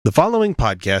The following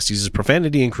podcast uses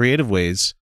profanity in creative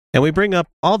ways, and we bring up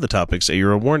all the topics that you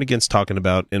are warned against talking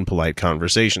about in polite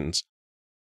conversations.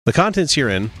 The contents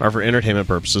herein are for entertainment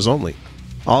purposes only.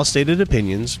 All stated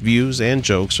opinions, views, and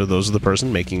jokes are those of the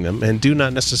person making them and do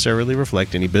not necessarily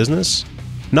reflect any business,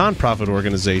 non-profit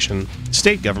organization,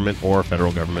 state government, or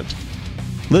federal government.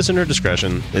 Listener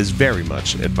discretion is very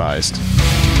much advised.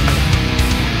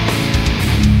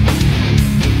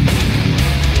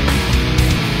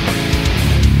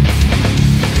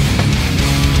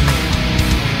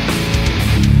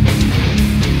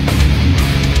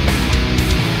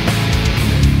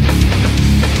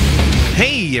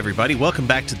 Hey everybody, welcome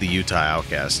back to the Utah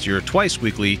Outcasts, your twice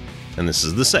weekly, and this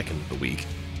is the second of the week,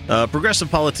 progressive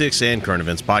politics and current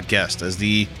events podcast. As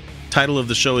the title of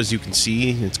the show, as you can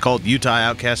see, it's called Utah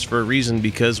Outcasts for a reason,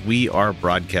 because we are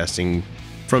broadcasting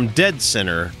from dead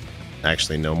center,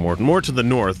 actually no, more to the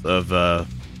north of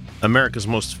America's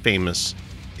most famous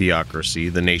theocracy,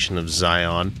 the Nation of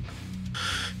Zion,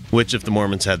 which, if the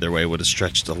Mormons had their way, would have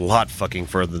stretched a lot fucking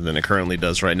further than it currently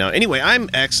does right now. Anyway, I'm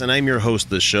X, and I'm your host of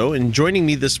this show, and joining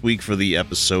me this week for the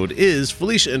episode is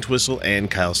Felicia Entwistle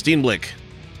and Kyle Steenblick.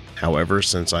 However,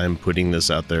 since I'm putting this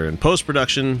out there in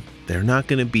post-production, they're not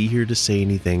going to be here to say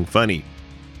anything funny.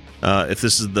 If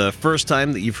this is the first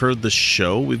time that you've heard the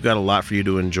show, we've got a lot for you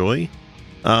to enjoy.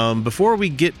 Before we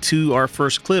get to our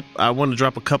first clip, I want to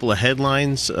drop a couple of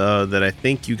headlines that I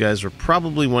think you guys are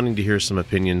probably wanting to hear some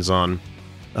opinions on.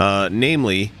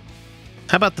 Namely,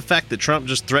 how about the fact that Trump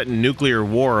just threatened nuclear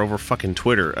war over fucking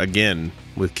Twitter again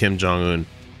with Kim Jong-un?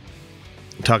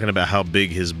 Talking about how big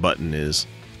his button is.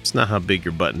 It's not how big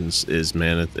your button is,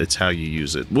 man. It's how you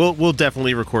use it. We'll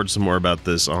definitely record some more about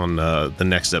this on the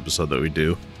next episode that we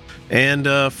do. And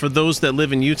for those that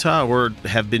live in Utah or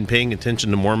have been paying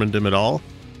attention to Mormondom at all,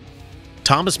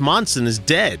 Thomas Monson is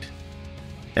dead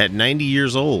at 90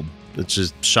 years old. It's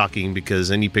just shocking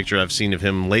because any picture I've seen of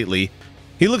him lately,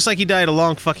 he looks like he died a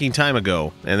long fucking time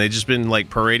ago, and they've just been like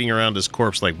parading around his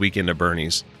corpse like Weekend at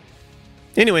Bernie's.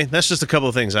 Anyway, that's just a couple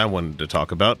of things I wanted to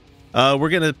talk about. We're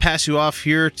going to pass you off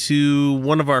here to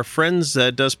one of our friends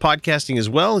that does podcasting as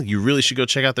well. You really should go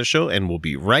check out their show, and we'll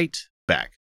be right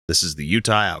back. This is the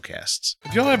Utah Outcasts.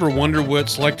 Have y'all ever wondered what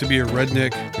it's like to be a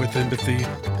redneck with empathy?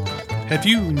 Have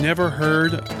you never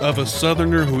heard of a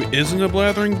Southerner who isn't a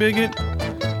blathering bigot?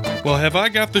 Well, have I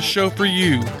got the show for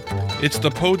you. It's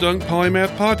the Podunk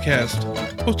Polymath Podcast,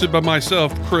 hosted by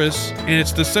myself, Chris, and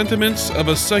it's the sentiments of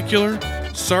a secular,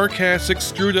 sarcastic,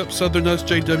 screwed-up Southern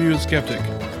SJW and skeptic.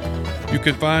 You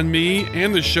can find me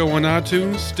and the show on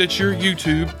iTunes, Stitcher,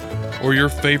 YouTube, or your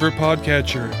favorite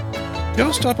podcatcher.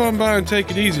 Y'all stop on by and take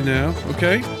it easy now,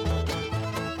 okay?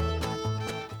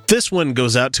 This one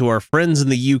goes out to our friends in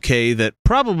the UK that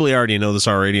probably already know this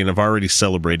already and have already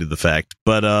celebrated the fact.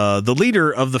 But the leader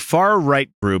of the far-right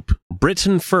group,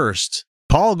 Britain First,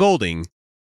 Paul Golding,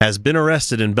 has been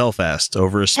arrested in Belfast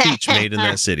over a speech made in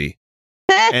that city.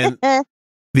 And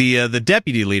the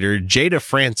deputy leader, Jada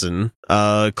Franson,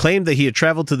 claimed that he had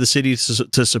traveled to the city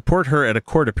to support her at a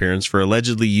court appearance for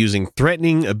allegedly using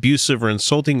threatening, abusive, or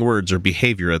insulting words or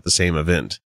behavior at the same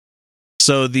event.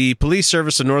 So the police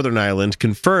service of Northern Ireland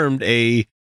confirmed a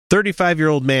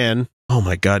 35-year-old man, oh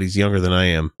my god, he's younger than I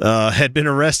am, had been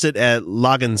arrested at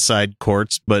Loganside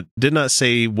courts, but did not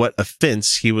say what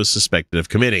offense he was suspected of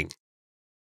committing.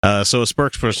 So a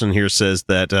spokesperson here says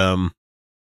that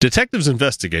detectives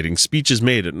investigating speeches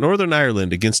made at Northern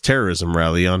Ireland against terrorism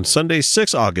rally on Sunday,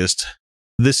 6 August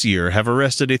this year have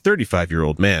arrested a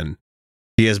 35-year-old man.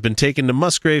 He has been taken to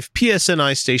Musgrave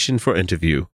PSNI station for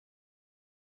interview.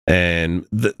 And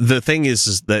the thing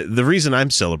is that the reason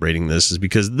I'm celebrating this is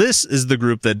because this is the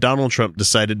group that Donald Trump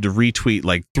decided to retweet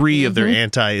like 3 of their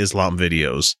anti-Islam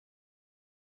videos.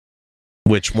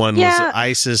 Which one was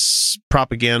ISIS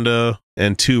propaganda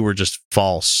and 2 were just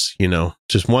false, you know.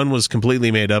 Just one was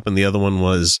completely made up and the other one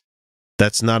was,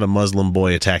 that's not a Muslim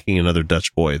boy attacking another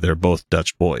Dutch boy. They're both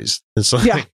Dutch boys. And so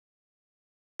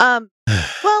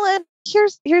well, and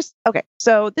here's okay.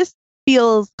 So this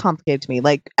feels complicated to me.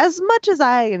 Like, as much as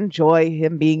I enjoy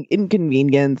him being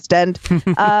inconvenienced and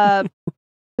having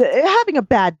a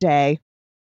bad day,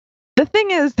 the thing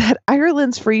is that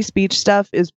Ireland's free speech stuff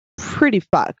is pretty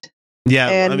fucked. Yeah,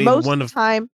 and I mean, most of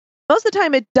the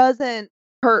time it doesn't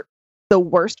hurt the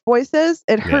worst voices.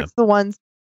 It hurts the ones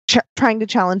trying to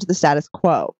challenge the status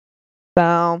quo.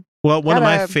 So, well, one of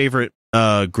my favorite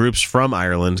groups from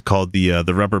Ireland, called the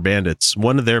Rubber Bandits,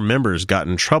 one of their members got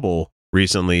in trouble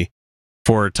recently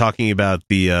for talking about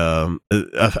the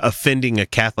offending a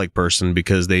Catholic person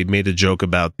because they made a joke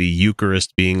about the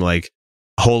Eucharist being like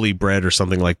holy bread or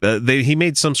something like that. He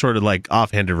made some sort of like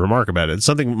offhanded remark about it. It's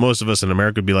something most of us in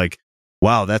America would be like,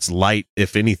 wow, that's light,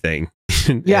 if anything.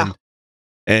 Yeah.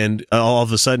 And all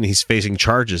of a sudden he's facing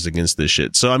charges against this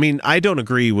shit. So, I mean, I don't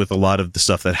agree with a lot of the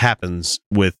stuff that happens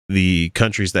with the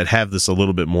countries that have this a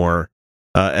little bit more,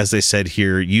 as they said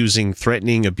here, using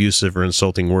threatening, abusive, or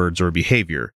insulting words or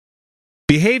behavior.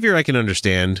 Behavior, I can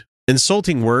understand.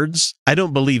 Insulting words, I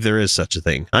don't believe there is such a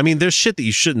thing. I mean, there's shit that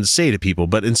you shouldn't say to people,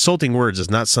 but insulting words is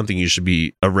not something you should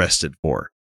be arrested for.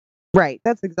 Right.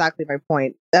 That's exactly my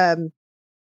point. And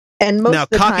most now, of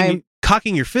the time...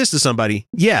 cocking your fist at somebody,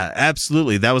 yeah,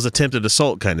 absolutely. That was attempted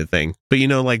assault kind of thing. But, you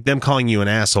know, like them calling you an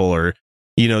asshole or,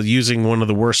 you know, using one of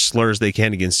the worst slurs they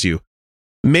can against you.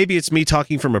 Maybe it's me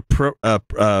talking from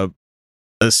a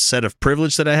set of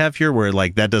privilege that I have here where,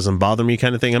 like, that doesn't bother me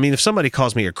kind of thing. I mean, if somebody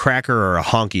calls me a cracker or a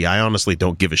honky, I honestly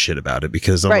don't give a shit about it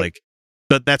because I'm like,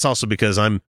 but that's also because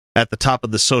I'm at the top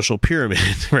of the social pyramid,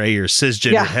 right? You're a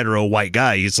cisgender, hetero, white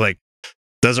guy. It's like,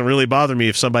 doesn't really bother me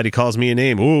if somebody calls me a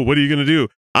name. Oh, what are you going to do?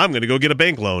 I'm going to go get a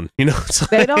bank loan. You know,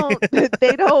 they don't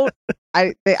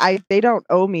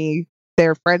owe me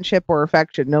their friendship or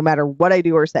affection, no matter what I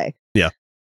do or say. Yeah.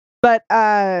 But,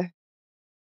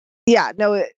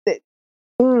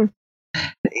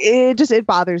 it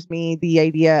bothers me, the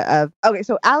idea of, okay,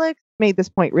 so Alex made this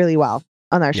point really well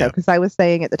on our show, because I was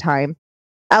saying at the time,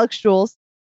 Alex Jules,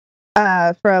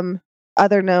 from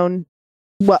other known,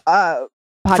 podcast,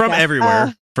 from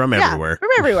everywhere, from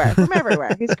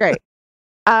everywhere. He's great.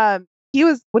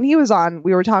 When he was on,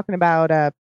 we were talking about,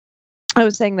 I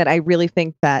was saying that I really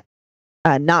think that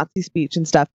Nazi speech and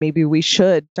stuff, maybe we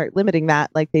should start limiting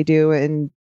that like they do in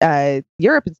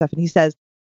Europe and stuff. And he says,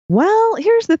 well,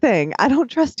 here's the thing. I don't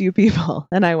trust you people.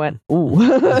 And I went, ooh,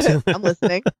 I'm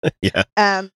listening. Yeah.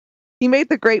 And he made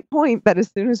the great point that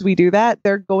as soon as we do that,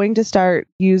 they're going to start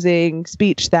using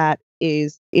speech that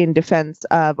is in defense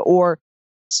of or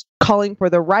calling for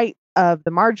the right of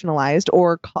the marginalized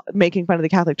or making fun of the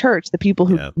Catholic Church, the people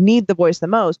who need the voice the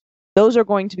most. Those are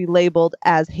going to be labeled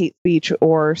as hate speech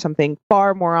or something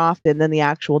far more often than the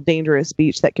actual dangerous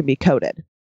speech that can be coded.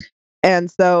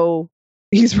 And so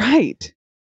he's right.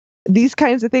 These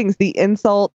kinds of things, the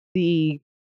insult, the,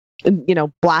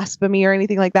 blasphemy or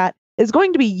anything like that is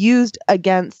going to be used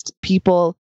against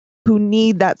people who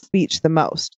need that speech the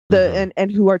most,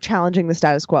 and who are challenging the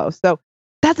status quo. So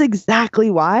that's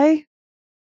exactly why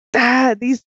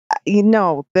the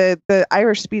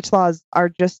Irish speech laws are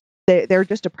just, they're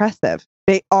just oppressive.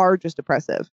 They are just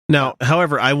oppressive. Now,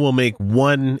 however, I will make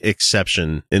one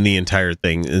exception in the entire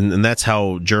thing, and that's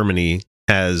how Germany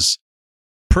has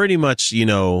pretty much,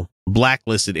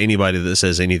 blacklisted anybody that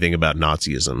says anything about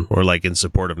Nazism or like in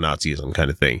support of Nazism kind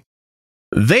of thing.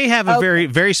 They have a very,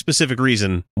 very specific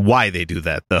reason why they do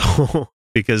that, though,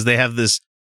 because they have this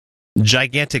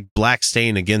gigantic black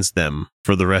stain against them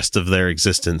for the rest of their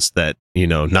existence that,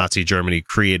 Nazi Germany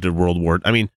created World War.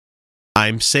 I mean,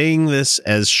 I'm saying this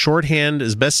as shorthand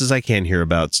as best as I can here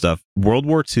about stuff. World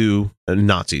War II,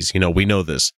 Nazis, we know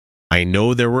this. I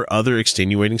know there were other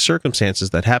extenuating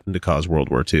circumstances that happened to cause World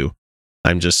War II.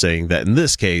 I'm just saying that in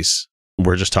this case,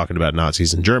 we're just talking about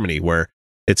Nazis in Germany, where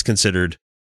it's considered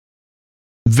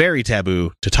very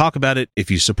taboo to talk about it. If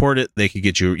you support it,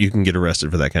 you can get arrested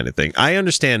for that kind of thing. I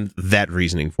understand that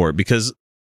reasoning for it because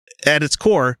at its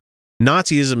core,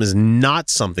 Nazism is not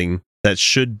something that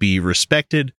should be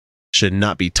respected, should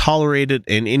not be tolerated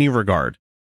in any regard.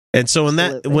 And so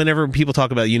whenever people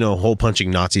talk about, hole punching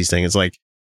Nazis thing, it's like,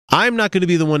 I'm not going to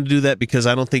be the one to do that because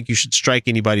I don't think you should strike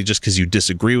anybody just because you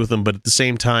disagree with them. But at the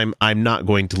same time, I'm not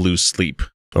going to lose sleep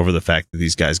over the fact that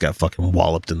these guys got fucking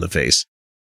walloped in the face.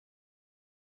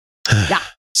 Yeah.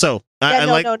 So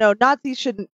no. Nazis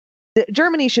shouldn't.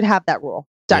 Germany should have that rule.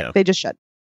 Yeah. They just should.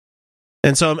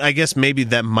 And so I guess maybe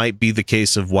that might be the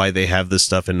case of why they have this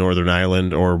stuff in Northern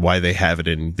Ireland or why they have it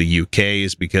in the UK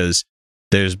is because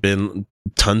there's been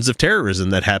tons of terrorism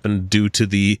that happened due to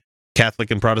the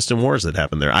Catholic and Protestant wars that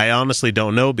happened there. I honestly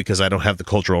don't know because I don't have the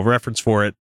cultural reference for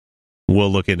it. We'll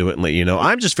look into it and let you know.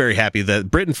 I'm just very happy that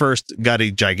Britain First got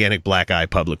a gigantic black eye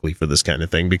publicly for this kind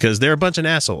of thing because they're a bunch of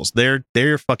assholes.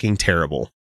 They're fucking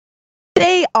terrible.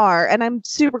 They are, and I'm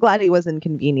super glad he was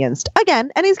inconvenienced again,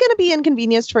 and he's going to be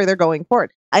inconvenienced further going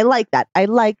forward. I like that. I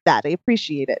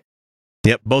appreciate it.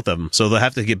 Yep, both of them. So they'll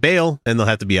have to get bail and they'll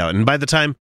have to be out. And by the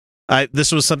time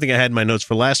this was something I had in my notes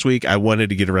for last week. I wanted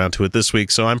to get around to it this week,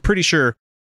 so I'm pretty sure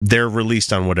they're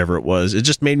released on whatever it was. It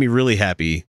just made me really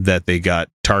happy that they got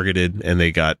targeted and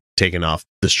they got taken off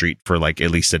the street for like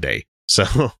at least a day.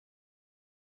 So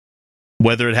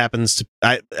whether it happens,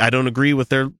 I don't agree with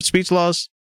their speech laws.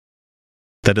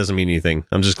 That doesn't mean anything.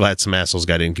 I'm just glad some assholes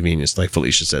got inconvenienced, like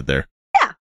Felicia said there.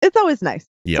 Yeah, it's always nice.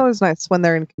 Yep. It's always nice when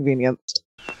they're inconvenienced.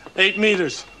 8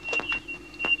 meters.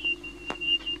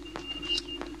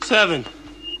 7.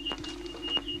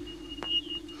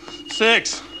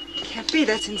 6. Can't be.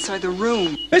 That's inside the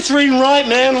room. It's reading right,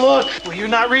 man. Look. Well, you're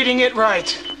not reading it right.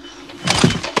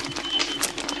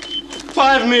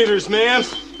 5 meters, man.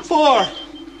 4.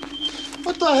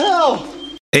 What the hell?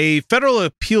 A federal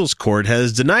appeals court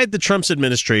has denied the Trump's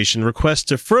administration request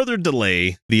to further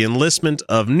delay the enlistment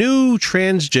of new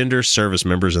transgender service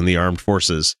members in the armed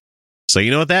forces. So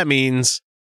you know what that means.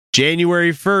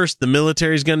 January 1st, the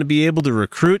military is going to be able to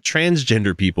recruit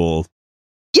transgender people.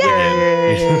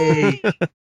 Yay!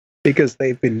 Because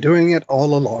they've been doing it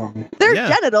all along. Their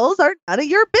genitals are none of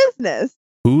your business.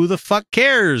 Who the fuck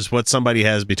cares what somebody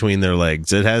has between their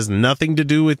legs? It has nothing to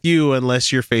do with you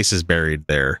unless your face is buried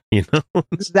there, you know?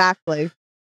 Exactly.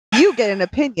 You get an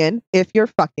opinion if you're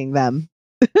fucking them.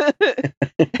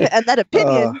 And that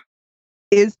opinion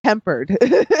is tempered.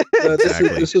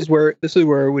 This is where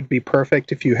it would be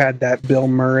perfect if you had that Bill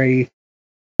Murray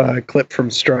clip from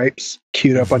Stripes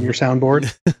queued up on your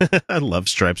soundboard. I love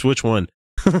Stripes. Which one?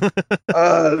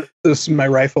 This is my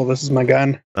rifle. This is my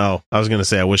gun. Oh, I was gonna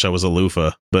say I wish I was a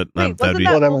loofah, but Wait, wasn't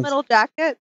that Full Metal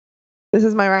Jacket? This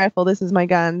is my rifle. This is my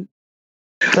gun.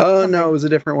 Oh no, it was a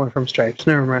different one from Stripes.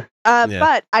 Never mind.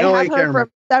 But I have heard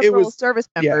from several service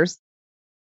members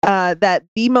that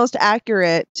the most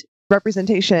accurate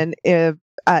representation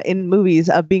in movies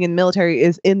of being in the military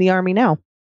is in the Army now.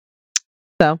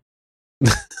 So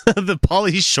the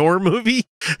Pauly Shore movie.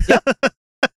 Yep.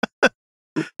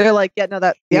 They're like, yeah, no,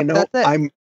 that's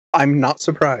it. I'm not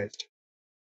surprised.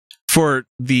 For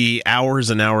the hours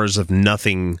and hours of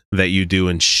nothing that you do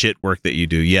and shit work that you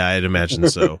do. Yeah, I'd imagine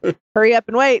so. Hurry up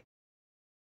and wait.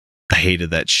 I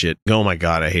hated that shit. Oh my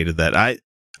God, I hated that.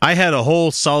 I had a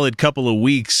whole solid couple of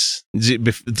weeks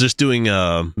just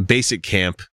doing basic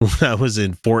camp when I was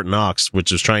in Fort Knox,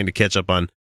 which was trying to catch up on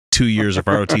 2 years of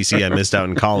ROTC I missed out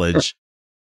in college.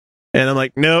 And I'm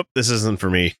like, nope, this isn't for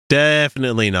me.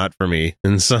 Definitely not for me.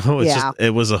 And so it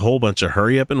was a whole bunch of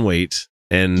hurry up and wait.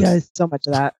 And there's so much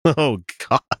of that. Oh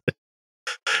God.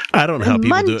 I don't know how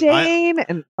people do it.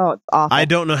 It's awful. I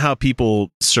don't know how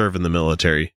people serve in the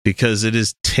military because it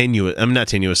is tenuous. I'm not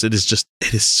tenuous. It is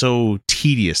so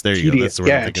tedious. There you go. That's the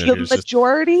word I'm thinking. The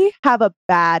majority have a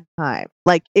bad time.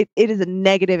 Like it is a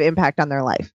negative impact on their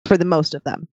life for the most of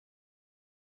them.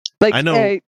 Like I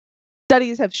know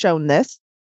studies have shown this.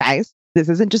 Guys, this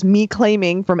isn't just me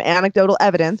claiming from anecdotal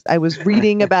evidence. I was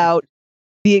reading about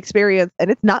the experience and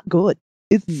it's not good.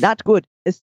 It's not good,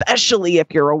 especially if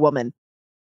you're a woman.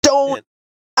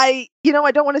 I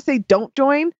don't want to say don't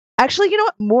join. Actually, you know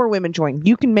what? More women join.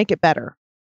 You can make it better.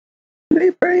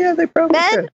 They probably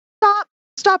Men,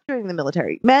 stop joining the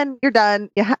military. Men, you're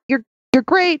done. You're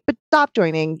great, but stop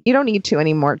joining. You don't need to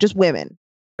anymore. Just women.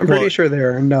 I'm pretty sure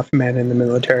there are enough men in the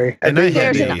military.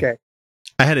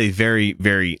 I had a very,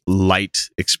 very light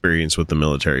experience with the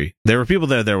military. There were people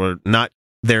there that were not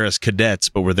there as cadets,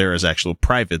 but were there as actual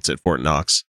privates at Fort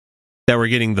Knox that were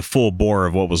getting the full bore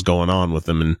of what was going on with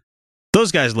them. And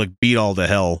those guys looked beat all to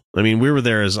hell. I mean, we were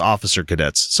there as officer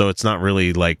cadets, so it's not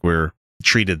really like we're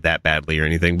treated that badly or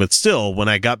anything. But still, when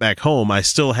I got back home, I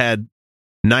still had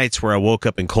nights where I woke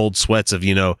up in cold sweats of,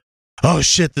 oh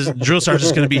shit, this drill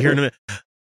sergeant's going to be here in a minute.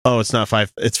 Oh, it's not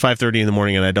 5. It's 5:30 in the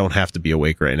morning, and I don't have to be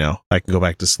awake right now. I can go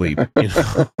back to sleep.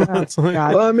 It's like,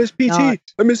 I miss PT. I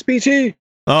miss PT.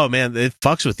 Oh man, it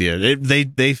fucks with you.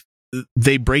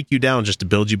 They break you down just to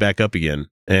build you back up again,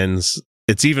 and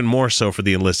it's even more so for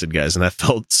the enlisted guys. And I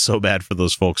felt so bad for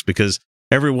those folks because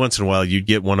every once in a while you'd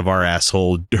get one of our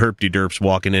asshole herpty-derps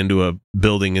walking into a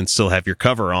building and still have your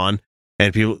cover on,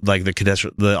 and people like the cadets,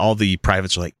 all the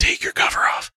privates are like, "Take your cover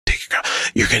off.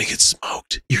 You're going to get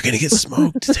smoked. You're going to get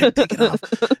smoked. Take it off."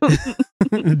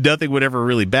 Nothing would ever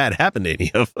really bad happen to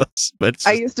any of us. But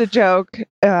I used to joke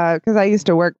because I used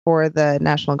to work for the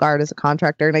National Guard as a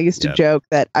contractor, and I used to joke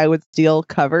that I would steal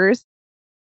covers,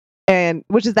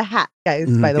 which is the hat, guys,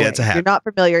 by the way. It's a hat. If you're not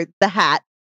familiar, the hat.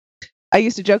 I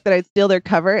used to joke that I'd steal their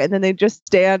cover, and then they'd just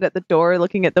stand at the door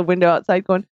looking at the window outside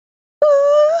going,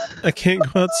 I can't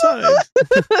go outside.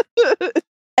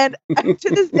 And to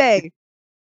this day,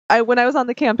 when I was on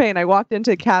the campaign, I walked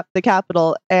into the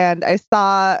Capitol and I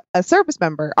saw a service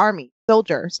member, Army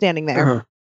soldier, standing there,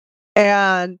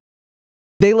 and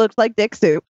they looked like dick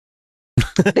soup.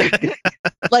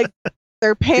 Like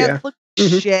their pants looked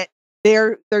shit.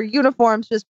 Their uniforms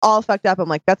just all fucked up. I'm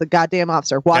like, that's a goddamn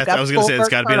officer. Walk up. I was gonna say it's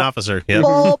got to be an officer. Yep.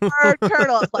 Full bird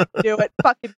colonel. I was like, knew it.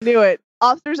 Fucking knew it.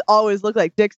 Officers always look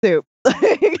like dick soup.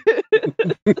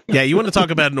 Yeah, you want to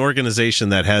talk about an organization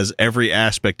that has every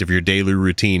aspect of your daily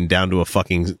routine down to a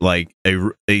fucking like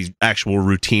a actual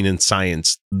routine in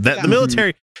science. That the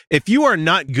military, if you are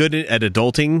not good at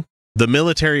adulting, the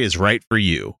military is right for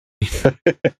you.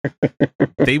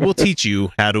 They will teach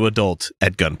you how to adult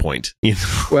at gunpoint. You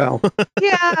know? Well,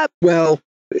 Yeah. well,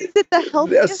 Is it the a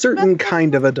healthiest certain method?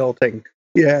 kind of adulting.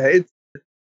 Yeah, it's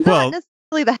Not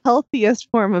necessarily the healthiest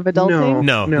form of adulting.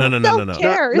 No.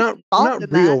 Self-care not is involved in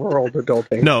real that. world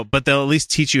adulting. No, but they'll at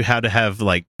least teach you how to have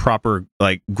like proper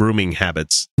like grooming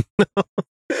habits.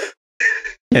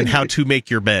 And how to make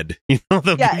your bed. You know,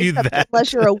 they'll Yeah, give you except that.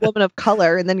 unless you're a woman of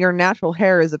color, and then your natural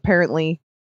hair is apparently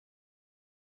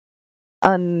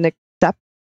unacceptable.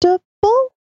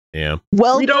 Yeah.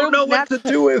 Well, We don't know what to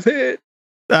do with it.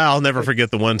 I'll never forget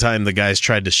the one time the guys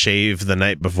tried to shave the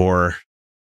night before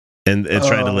and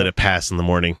tried to let it pass in the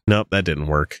morning. Nope, that didn't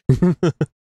work.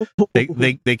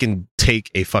 they can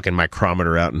take a fucking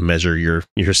micrometer out and measure your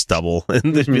stubble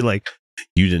and they'd be like,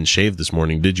 you didn't shave this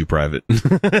morning, did you, Private?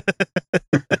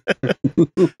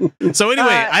 So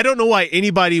anyway, I don't know why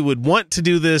anybody would want to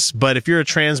do this, but if you're a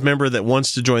trans member that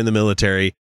wants to join the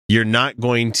military, you're not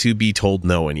going to be told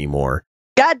no anymore.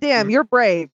 Goddamn, you're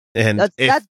brave. And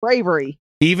That's bravery.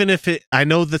 even if I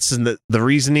know that's the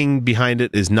reasoning behind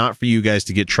it is not for you guys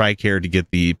to get TRICARE to get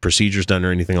the procedures done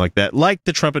or anything like that, like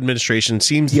the Trump administration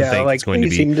seems to think it's going to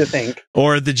be, seem to think,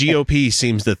 or the GOP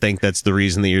seems to think that's the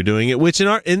reason that you're doing it. Which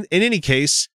in any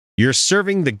case, you're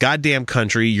serving the goddamn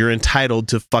country. You're entitled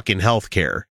to fucking health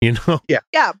care. You know? Yeah.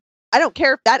 I don't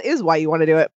care if that is why you want to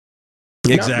do it.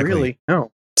 Exactly. Not really.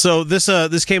 No. So this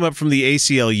came up from the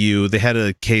ACLU. They had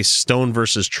a case, Stone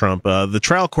versus Trump. The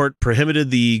trial court prohibited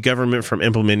the government from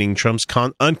implementing Trump's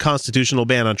unconstitutional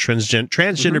ban on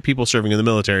transgender people serving in the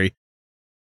military,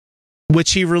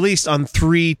 which he released on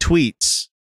 3 tweets.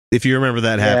 If you remember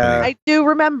that happening, I do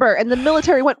remember. And the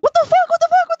military went, "What the fuck? What the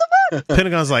fuck? What the fuck?"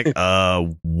 Pentagon's like,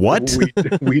 what?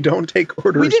 We don't take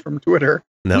orders from Twitter.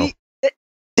 No.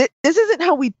 This isn't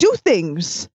how we do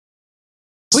things.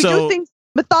 We do things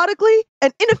methodically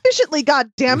and inefficiently,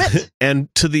 god damn it. And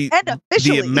to the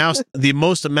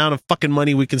most amount of fucking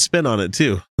money we can spend on it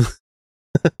too.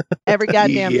 Every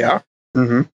goddamn Yeah.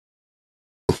 Mm-hmm.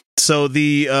 So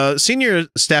the senior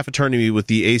staff attorney with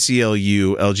the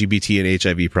ACLU LGBT and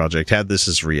HIV project had this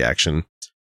as a reaction.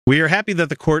 We are happy that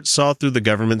the court saw through the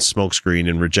government's smokescreen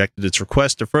and rejected its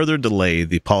request to further delay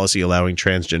the policy allowing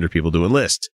transgender people to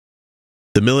enlist.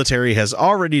 The military has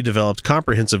already developed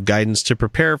comprehensive guidance to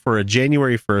prepare for a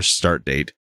January 1st start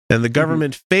date, and the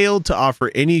government failed to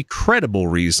offer any credible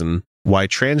reason why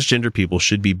transgender people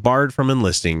should be barred from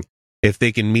enlisting if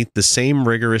they can meet the same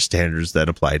rigorous standards that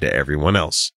apply to everyone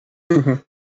else. Mm-hmm.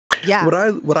 Yeah.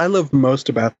 What I love most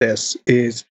about this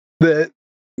is the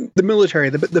military,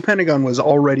 the Pentagon was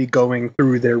already going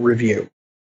through their review,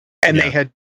 and they had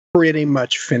pretty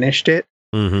much finished it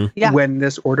when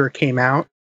this order came out.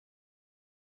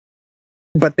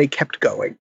 But they kept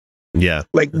going. Yeah.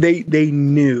 Like they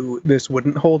knew this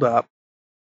wouldn't hold up.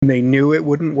 They knew it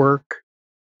wouldn't work.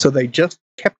 So they just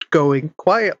kept going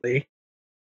quietly.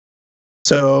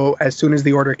 So as soon as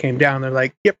the order came down, they're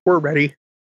like, yep, we're ready.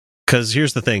 Because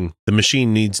here's the thing. The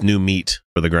machine needs new meat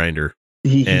for the grinder.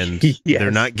 And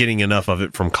they're not getting enough of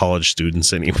it from college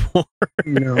students anymore.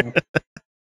 No.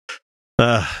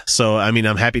 So, I mean,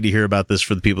 I'm happy to hear about this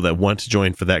for the people that want to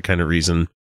join for that kind of reason.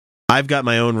 I've got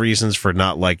my own reasons for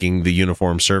not liking the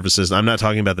uniform services. I'm not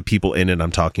talking about the people in it.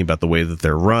 I'm talking about the way that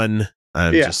they're run.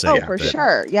 I'm just saying. Oh, for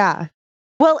sure. Yeah.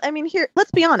 Well, I mean, here,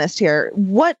 let's be honest here.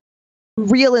 What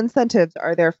real incentives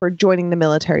are there for joining the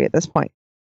military at this point?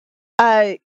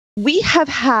 We have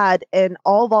had an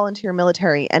all-volunteer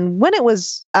military, and when it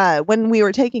was, when we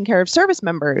were taking care of service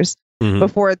members,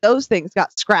 before those things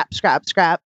got scrap,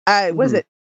 was it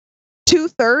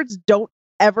 2/3 don't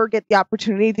ever get the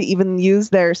opportunity to even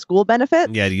use their school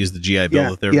benefits? Yeah, to use the GI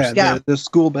Bill. The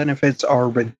school benefits are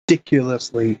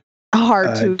ridiculously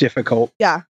hard to difficult.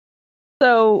 Yeah.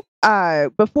 So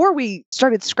before we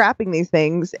started scrapping these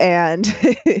things and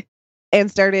and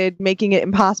started making it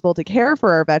impossible to care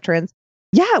for our veterans,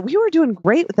 yeah, we were doing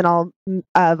great with an all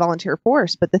volunteer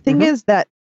force. But the thing is that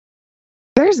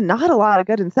there's not a lot of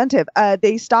good incentive.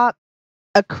 They stopped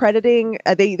accrediting.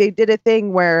 They did a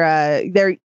thing where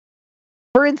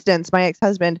for instance, my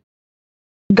ex-husband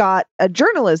got a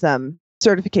journalism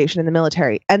certification in the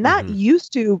military, and that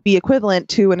used to be equivalent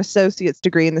to an associate's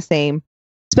degree in the same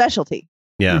specialty.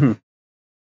 Yeah.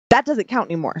 That doesn't count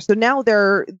anymore. So now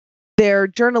their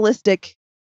journalistic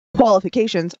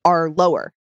qualifications are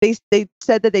lower. They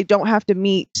said that they don't have to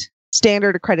meet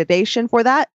standard accreditation for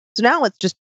that. So now it's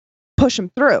just push them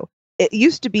through. It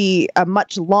used to be a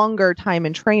much longer time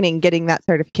in training getting that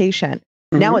certification.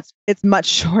 Now it's much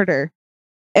shorter.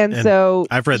 And so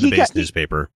I've read the base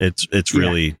newspaper. It's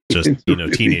really just,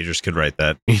 teenagers could write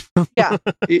that. Yeah.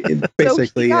 It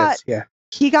basically is. Yeah.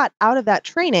 he got out of that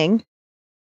training,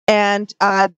 and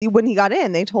when he got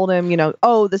in, they told him,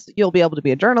 you'll be able to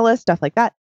be a journalist, stuff like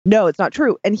that. No, it's not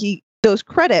true. And those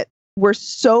credits were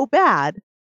so bad,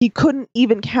 he couldn't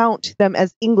even count them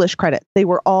as English credits. They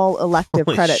were all elective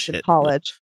Holy credits shit. in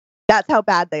college. That's how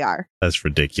bad they are. That's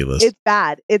ridiculous. It's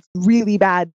bad. It's really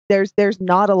bad. There's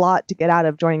not a lot to get out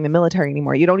of joining the military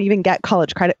anymore. You don't even get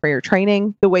college credit for your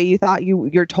training the way you thought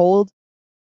you're told.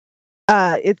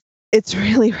 It's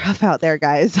really rough out there,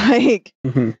 guys. Like,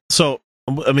 So,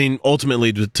 I mean,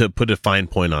 ultimately, to put a fine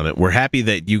point on it, we're happy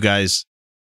that you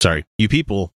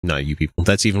people, not you people,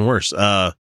 that's even worse.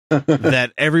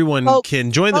 That everyone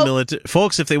can join the military.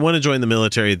 Folks, if they want to join the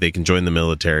military, they can join the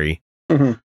military.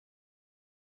 Mm-hmm.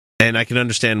 And I can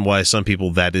understand why some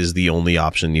people, that is the only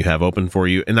option you have open for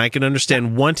you. And I can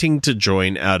understand wanting to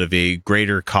join out of a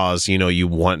greater cause, you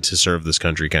want to serve this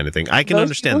country kind of thing. I can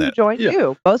understand that. Join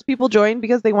too. Most people join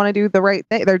because they want to do the right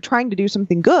thing. They're trying to do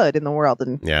something good in the world.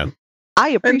 And I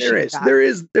appreciate that. There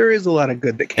is a lot of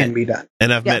good that can be done.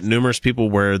 And I've met numerous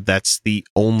people where that's the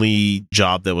only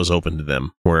job that was open to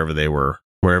them, wherever they were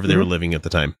living at the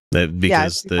time.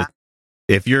 Because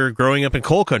if you're growing up in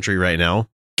coal country right now,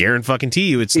 guarantee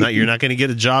you you're not going to get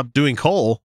a job doing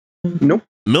coal. Nope.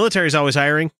 Military's always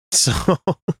hiring, so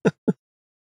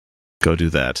go do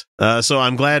that. So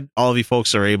I'm glad all of you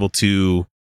folks are able to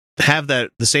have the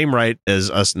same right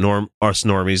as us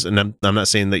normies. And I'm not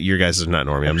saying that your guys are not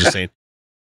normie. I'm just saying,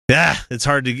 it's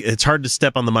hard to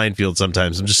step on the minefield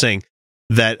sometimes. I'm just saying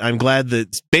that I'm glad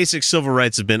that basic civil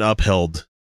rights have been upheld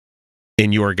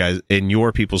in your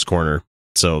people's corner.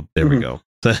 So there we go.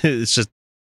 It's just,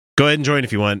 go ahead and join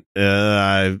if you want.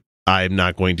 I'm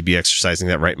not going to be exercising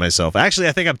that right myself. Actually,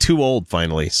 I think I'm too old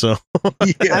finally. So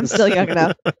I'm still young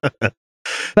enough.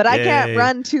 But I can't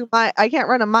run I can't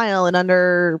run a mile in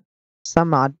under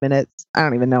some odd minutes. I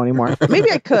don't even know anymore. Maybe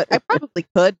I could. I probably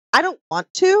could. I don't want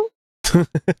to.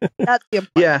 That's the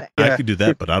important thing. I could do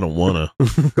that, but I don't want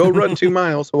to. Go run 2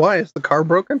 miles. Why? Is the car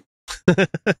broken?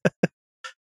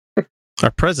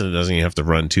 Our president doesn't even have to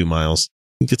run 2 miles.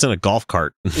 He gets in a golf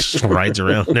cart and just rides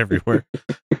around everywhere.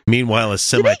 Meanwhile, a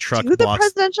semi-truck do they do the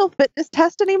presidential fitness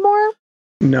test anymore?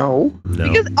 No.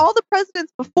 Because all the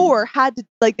presidents before had to,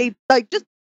 they just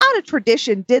out of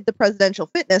tradition did the presidential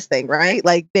fitness thing, right?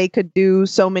 Like they could do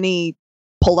so many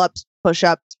pull-ups,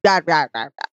 push-ups,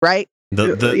 right?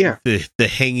 The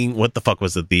hanging, what the fuck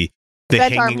was it? The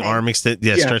hanging arm extent?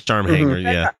 Yeah, stretched arm hanger.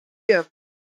 Yeah.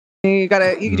 You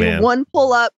can do one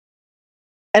pull-up.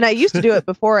 And I used to do it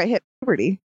before I hit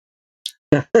puberty.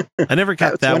 I never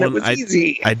got that one.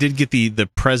 Easy. I did get the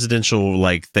presidential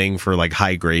thing for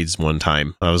high grades one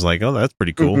time. I was like, oh, that's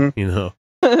pretty cool,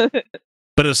 But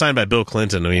it was signed by Bill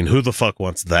Clinton. I mean, who the fuck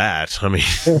wants that? I mean,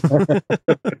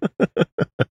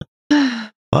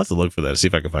 I'll have to look for that, see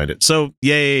if I can find it. So,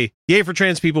 yay for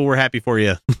trans people. We're happy for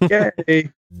you.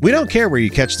 Yay. We don't care where you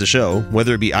catch the show,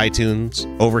 whether it be iTunes,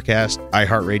 Overcast,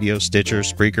 iHeartRadio, Stitcher,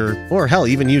 Spreaker, or hell,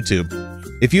 even YouTube.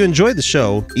 If you enjoy the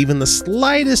show, even the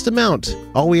slightest amount,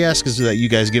 all we ask is that you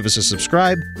guys give us a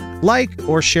subscribe, like,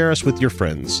 or share us with your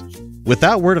friends.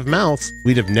 Without word of mouth,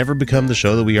 we'd have never become the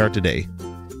show that we are today.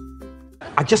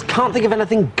 I just can't think of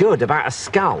anything good about a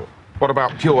skull. What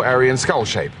about pure Aryan skull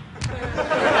shape? Even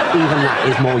that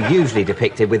is more usually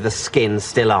depicted with the skin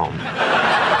still on.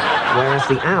 Whereas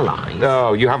the Allies...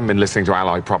 Oh, you haven't been listening to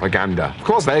Ally propaganda. Of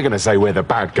course they're going to say we're the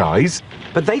bad guys.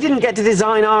 But they didn't get to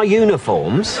design our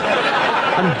uniforms.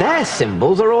 And their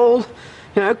symbols are all,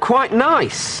 quite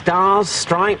nice. Stars,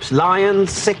 stripes,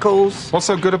 lions, sickles. What's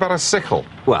so good about a sickle?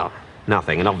 Well,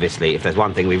 nothing. And obviously, if there's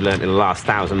one thing we've learnt in the last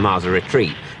 1,000 miles of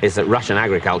retreat, is that Russian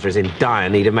agriculture is in dire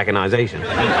need of mechanization.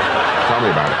 Tell me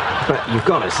about it. But you've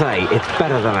got to say, it's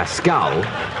better than a skull.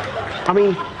 I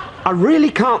mean, I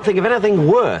really can't think of anything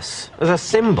worse as a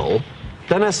symbol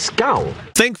than a skull.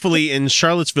 Thankfully, in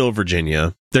Charlottesville,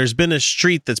 Virginia, there's been a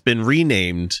street that's been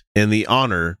renamed in the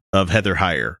honor of Heather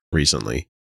Heyer recently.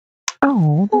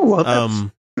 Oh, well,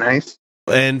 that's nice.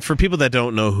 And for people that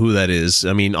don't know who that is,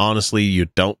 I mean, honestly, you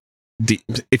don't.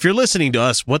 If you're listening to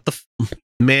us, what the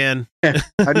man?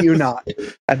 How do you not?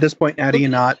 At this point, how do you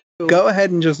not? Go ahead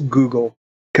and just Google,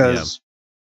 because. Yeah.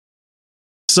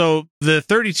 So the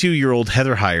 32-year-old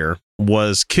Heather Heyer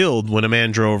was killed when a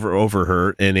man drove over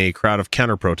her in a crowd of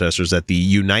counter-protesters at the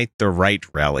Unite the Right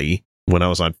rally when I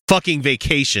was on fucking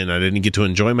vacation. I didn't get to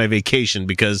enjoy my vacation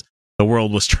because the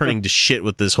world was turning to shit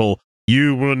with this whole,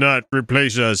 you will not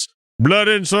replace us, blood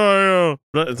and soil.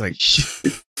 It's like,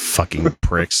 fucking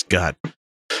pricks. God.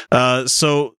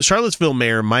 So Charlottesville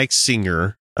Mayor Mike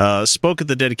Singer spoke at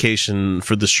the dedication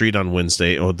for the street on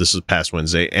Wednesday. Oh, this is past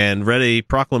Wednesday, and read a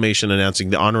proclamation announcing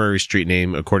the honorary street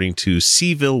name according to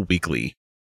Seaville Weekly.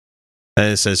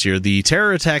 And it says here, the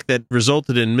terror attack that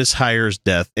resulted in Miss Heyer's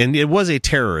death, and it was a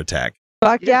terror attack.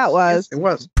 Fuck yeah, it was. Yes, it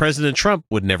was. President Trump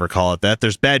would never call it that.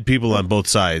 There's bad people on both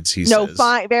sides, he says.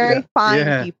 Very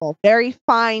fine people. Very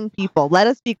fine people. Let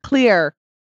us be clear.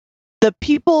 The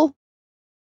people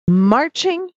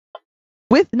marching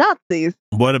with Nazis.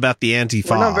 What about the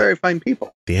Antifa? We're not very fine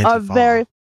people. The Antifa.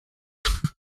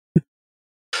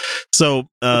 So,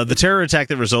 the terror attack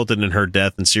that resulted in her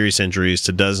death and serious injuries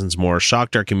to dozens more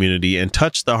shocked our community and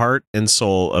touched the heart and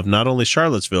soul of not only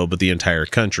Charlottesville, but the entire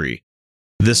country.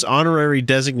 This honorary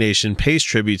designation pays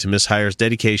tribute to Miss Heyer's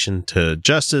dedication to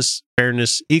justice,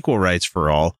 fairness, equal rights for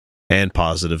all, and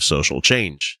positive social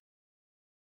change.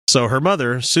 So her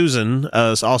mother, Susan,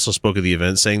 also spoke of the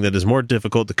event, saying that it is more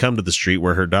difficult to come to the street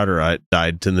where her daughter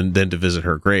died than to visit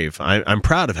her grave. I'm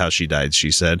proud of how she died,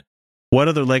 she said. What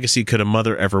other legacy could a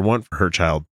mother ever want for her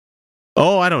child?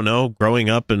 Oh, I don't know. Growing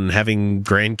up and having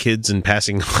grandkids and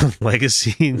passing on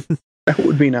legacy. That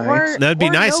would be nice. That'd be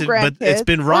nice, but it's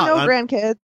been wrong. No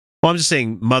grandkids. Well, I'm just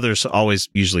saying mothers always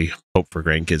usually hope for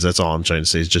grandkids. That's all I'm trying to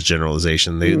say is just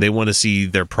generalization. They want to see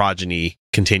their progeny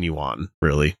continue on,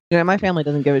 really. Yeah, my family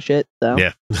doesn't give a shit, so.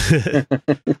 Yeah.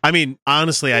 I mean,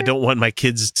 honestly, I don't want my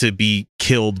kids to be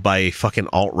killed by a fucking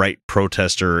alt-right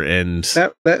protester, and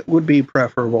that would be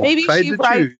preferable. Maybe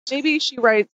she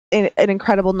writes an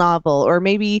incredible novel, or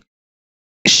maybe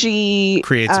she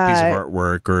creates a piece of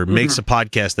artwork, or makes a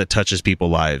podcast that touches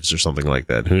people's lives or something like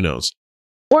that. Who knows?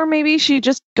 Or maybe she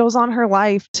just goes on her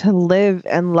life to live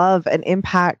and love and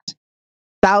impact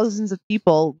thousands of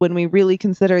people when we really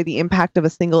consider the impact of a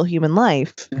single human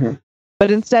life. Mm-hmm. But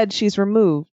instead, she's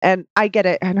removed. And I get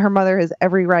it. And her mother has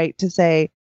every right to say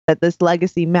that this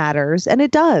legacy matters. And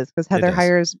it does, because Heather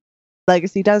Heyer's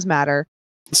legacy does matter.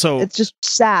 So it's just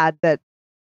sad that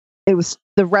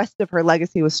the rest of her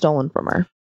legacy was stolen from her.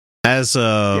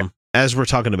 As we're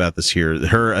talking about this here,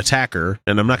 her attacker,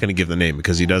 and I'm not going to give the name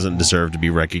because he doesn't deserve to be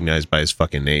recognized by his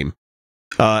fucking name,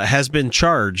 has been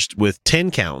charged with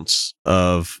 10 counts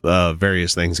of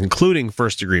various things, including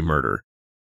first-degree murder,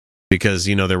 because,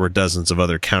 there were dozens of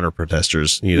other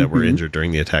counter-protesters that were injured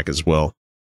during the attack as well.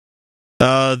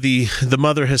 The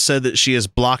mother has said that she has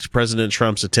blocked President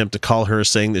Trump's attempt to call her,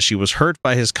 saying that she was hurt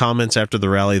by his comments after the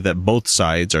rally that both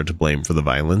sides are to blame for the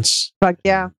violence. Fuck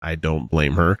yeah. I don't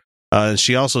blame her.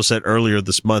 She also said earlier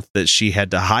this month that she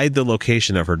had to hide the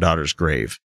location of her daughter's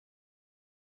grave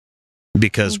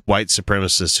because white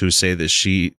supremacists who say that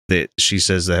she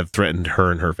says that have threatened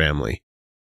her and her family.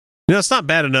 It's not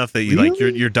bad enough that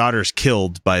your daughter's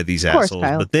killed by these assholes,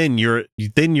 but then you're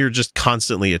just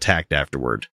constantly attacked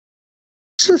afterward.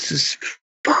 This is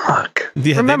fuck.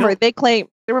 Yeah, remember they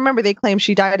claim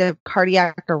she died of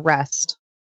cardiac arrest.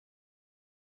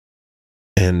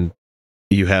 And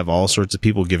you have all sorts of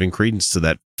people giving credence to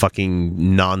that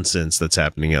fucking nonsense that's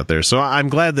happening out there. So I'm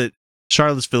glad that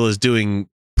Charlottesville is doing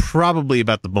probably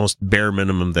about the most bare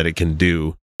minimum that it can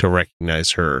do to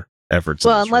recognize her efforts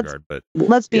in this regard. But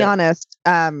let's be honest.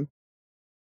 There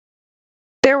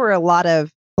were a lot of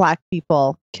Black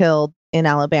people killed in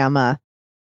Alabama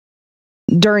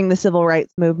during the civil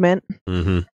rights movement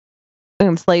and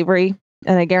slavery.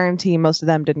 And I guarantee most of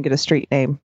them didn't get a street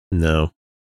name. No.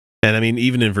 And I mean,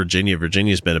 even in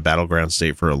Virginia's been a battleground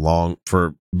state for a long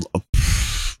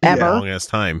ass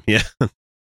time. Yeah.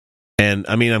 And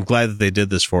I mean, I'm glad that they did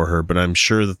this for her, but I'm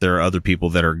sure that there are other people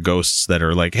that are ghosts that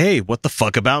are like, hey, what the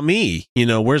fuck about me?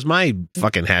 Where's my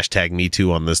fucking hashtag Me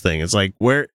Too on this thing? It's like,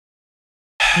 where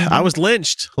I was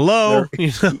lynched. Hello.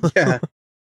 Yeah.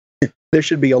 There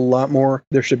should be a lot more.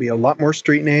 There should be a lot more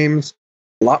street names,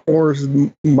 a lot more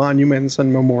monuments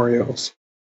and memorials.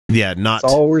 Yeah, not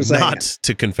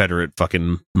to Confederate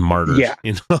fucking martyrs. Yeah.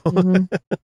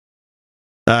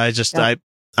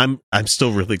 I'm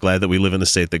still really glad that we live in a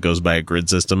state that goes by a grid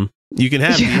system. You can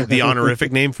have the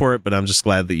honorific name for it, but I'm just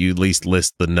glad that you at least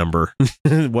list the number,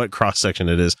 what cross section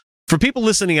it is. For people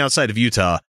listening outside of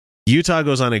Utah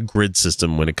goes on a grid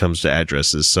system when it comes to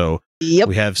addresses. So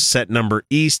we have set number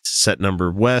east, set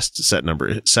number west, set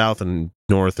number south and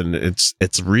north, and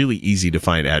it's really easy to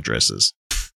find addresses.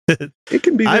 It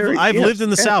can be. I've lived in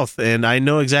the South, and I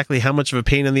know exactly how much of a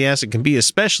pain in the ass it can be,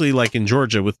 especially like in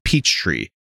Georgia with Peachtree.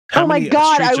 Oh my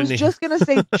God! I was just gonna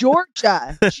say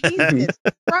Georgia. Jesus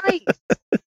Christ!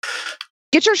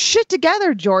 Get your shit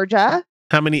together, Georgia.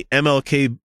 How many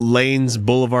MLK lanes,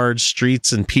 boulevards,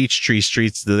 streets, and Peachtree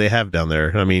streets do they have down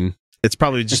there? I mean, it's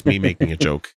probably just me making a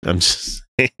joke. I'm just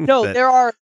saying. No, there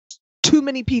are too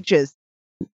many peaches.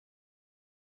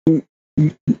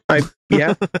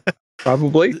 Yeah.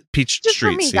 Probably. Peach just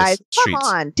streets. For me, guys. Yes, come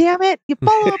on. Damn it. You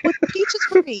follow up with peaches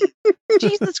for me.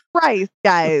 Jesus Christ,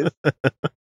 guys.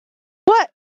 What?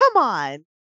 Come on.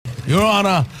 Your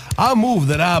Honor, I move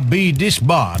that I be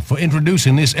disbarred for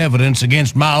introducing this evidence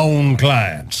against my own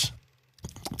clients.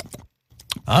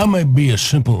 I may be a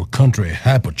simple country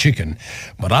hyper chicken,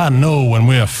 but I know when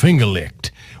we're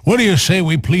finger-licked. What do you say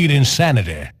we plead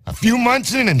insanity? A few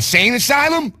months in an insane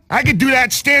asylum? I could do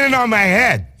that standing on my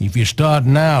head. If you start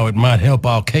now, it might help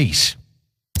our case.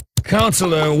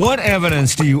 Counselor, what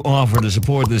evidence do you offer to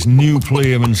support this new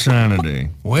plea of insanity?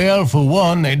 Well, for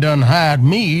one, they done hired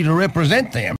me to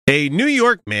represent them. A New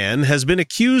York man has been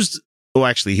accused, well,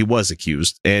 actually, he was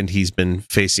accused, and he's been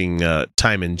facing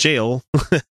time in jail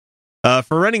for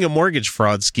running a mortgage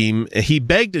fraud scheme. He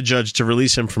begged a judge to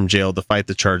release him from jail to fight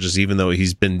the charges, even though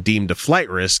he's been deemed a flight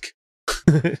risk,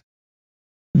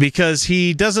 because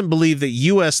he doesn't believe that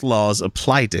U.S. laws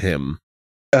apply to him.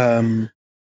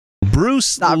 Bruce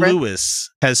Sovereign?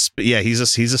 Lewis he's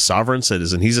a sovereign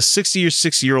citizen. He's a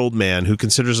 66-year-old man who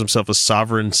considers himself a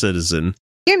sovereign citizen.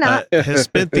 You're not. Has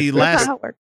spent the That's last not how it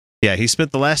works. he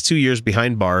spent the last 2 years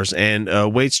behind bars and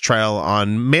awaits trial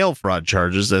on mail fraud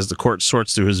charges as the court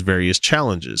sorts through his various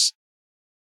challenges.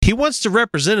 He wants to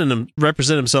represent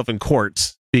himself in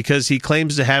court because he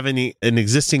claims to have an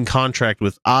existing contract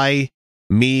with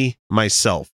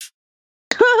myself.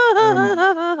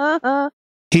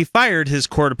 He fired his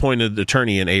court-appointed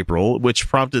attorney in April, which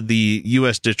prompted the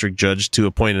U.S. District Judge to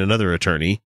appoint another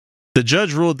attorney. The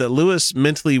judge ruled that Lewis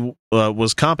mentally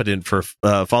was competent for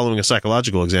following a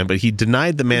psychological exam, but he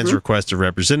denied the man's request to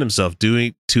represent himself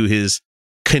due to his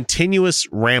continuous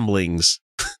ramblings.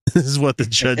 This is what the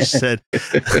judge said.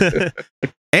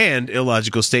 And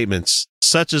illogical statements,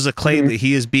 such as a claim that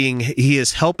he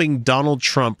is helping Donald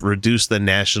Trump reduce the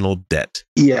national debt.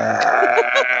 Yeah,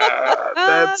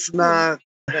 that's not.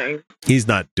 He's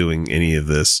not doing any of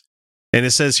this. And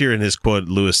it says here in his quote,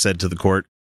 Lewis said to the court,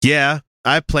 "Yeah,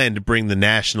 I plan to bring the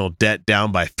national debt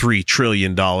down by $3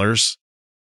 trillion. How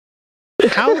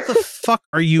the fuck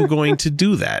are you going to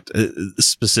do that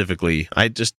specifically?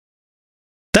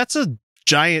 That's a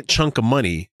giant chunk of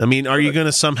money. I mean, are you going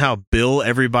to somehow bill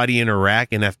everybody in Iraq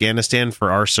and Afghanistan for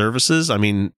our services? I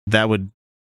mean, that would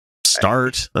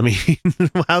start. I mean,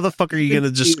 how the fuck are you going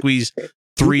to just squeeze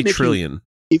 $3 trillion?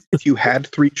 If you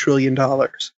had $3 trillion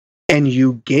and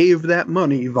you gave that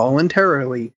money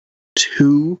voluntarily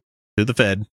to the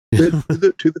Fed, to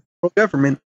the federal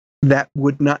government, that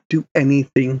would not do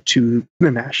anything to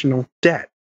the national debt.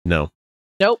 No.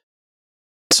 Nope.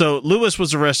 So Lewis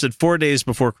was arrested 4 days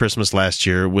before Christmas last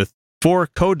year with 4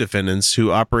 co-defendants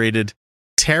who operated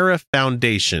Terra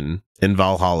Foundation in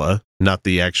Valhalla, not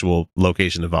the actual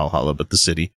location of Valhalla, but the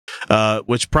city,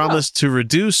 which promised to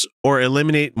reduce or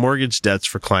eliminate mortgage debts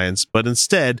for clients, but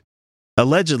instead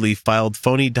allegedly filed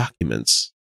phony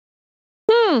documents.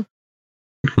 The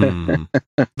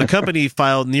company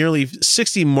filed nearly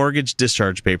 60 mortgage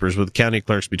discharge papers with county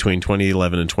clerks between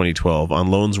 2011 and 2012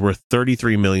 on loans worth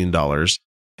 $33 million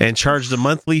and charged a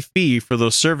monthly fee for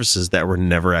those services that were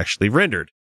never actually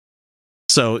rendered.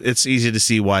 So it's easy to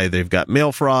see why they've got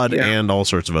mail fraud and all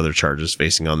sorts of other charges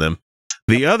facing on them.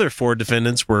 The other 4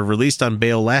 defendants were released on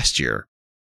bail last year,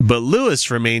 but Lewis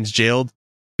remains jailed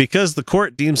because the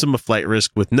court deems him a flight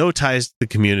risk with no ties to the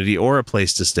community or a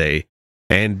place to stay,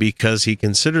 and because he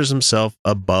considers himself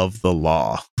above the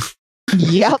law.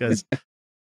 Yep.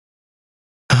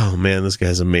 Oh man, this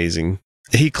guy's amazing.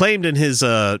 He claimed in his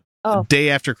day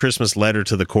after Christmas letter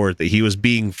to the court that he was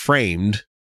being framed.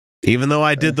 Even though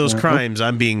I did those crimes,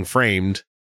 I'm being framed.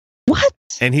 What?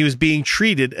 And he was being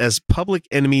treated as public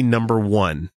enemy number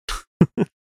 1.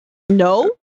 No?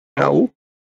 No,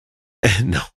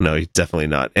 he's definitely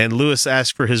not. And Lewis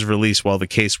asked for his release while the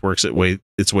case works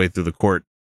its way through the court.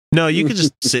 No, you can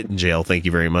just sit in jail. Thank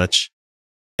you very much.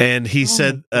 And he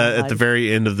said at the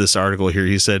very end of this article here,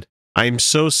 he said, "I'm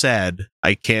so sad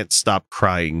I can't stop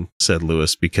crying," said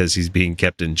Lewis, because he's being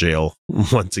kept in jail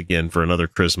once again for another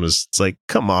Christmas. It's like,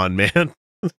 come on, man.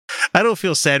 I don't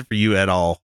feel sad for you at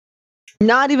all.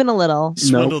 Not even a little.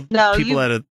 Swindled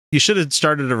people you should have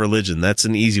started a religion. That's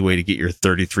an easy way to get your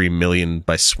 $33 million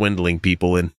by swindling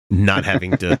people and not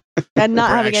having to and not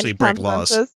having actually any break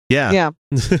laws. Yeah.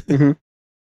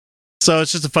 So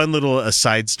it's just a fun little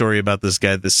aside story about this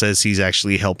guy that says he's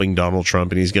actually helping Donald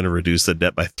Trump and he's going to reduce the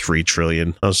debt by $3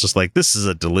 trillion. I was just like, this is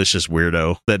a delicious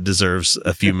weirdo that deserves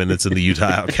a few minutes in the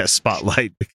Utah Outcast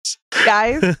spotlight.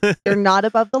 Guys, you're not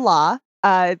above the law.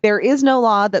 There is no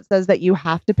law that says that you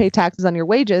have to pay taxes on your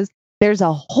wages. There's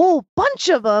a whole bunch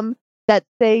of them that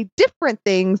say different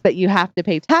things that you have to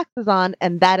pay taxes on,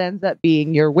 and that ends up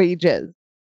being your wages.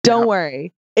 Don't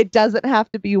worry. It doesn't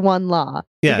have to be one law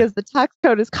because the tax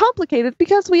code is complicated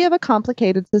because we have a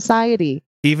complicated society.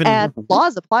 And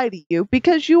laws apply to you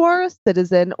because you are a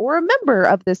citizen or a member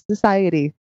of this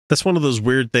society. That's one of those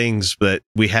weird things that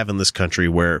we have in this country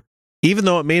where even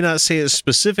though it may not say it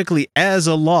specifically as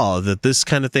a law that this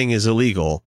kind of thing is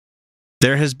illegal,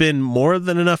 there has been more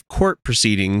than enough court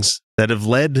proceedings that have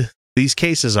led these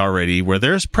cases already where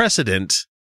there's precedent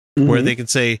where they can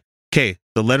say, okay,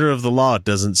 the letter of the law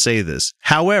doesn't say this.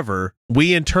 However,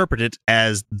 we interpret it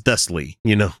as thusly,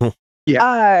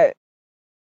 Yeah.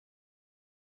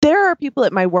 There are people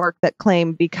at my work that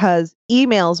claim because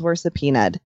emails were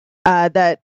subpoenaed,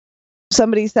 that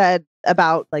somebody said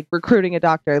about like recruiting a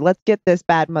doctor, let's get this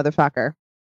bad motherfucker.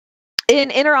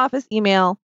 In inter-office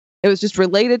email, it was just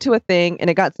related to a thing and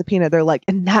it got subpoenaed. They're like,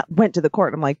 and that went to the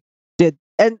court. I'm like,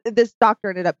 and this doctor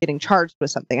ended up getting charged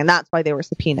with something and that's why they were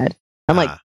subpoenaed. I'm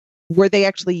like, were they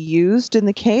actually used in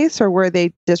the case or were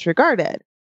they disregarded?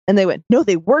 And they went, no,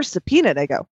 they were subpoenaed. I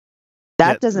go,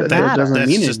 that doesn't matter. That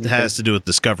just has to do with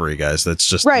discovery, guys. That's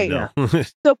just right.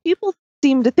 So people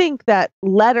seem to think that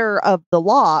letter of the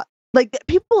law, like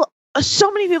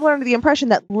so many people are under the impression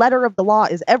that letter of the law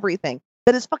is everything.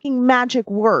 That is fucking magic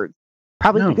words.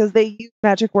 Probably because they use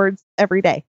magic words every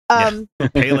day.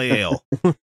 Pale ale.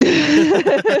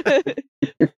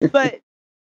 But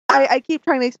I keep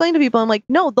trying to explain to people, I'm like,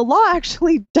 no, the law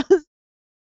actually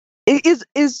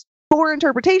is for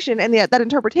interpretation, and yet that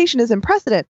interpretation is in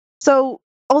precedent. So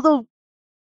although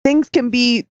things can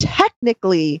be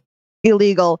technically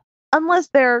illegal, unless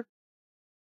they're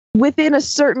within a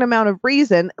certain amount of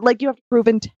reason, like you have to prove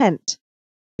intent.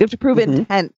 You have to prove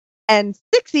intent. And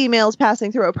 6 emails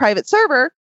passing through a private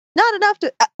server, not enough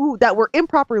to that were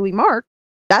improperly marked.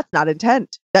 That's not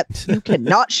intent. That you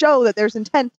cannot show that there's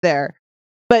intent there.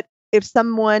 But if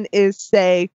someone is,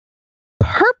 say,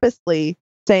 purposely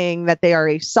saying that they are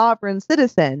a sovereign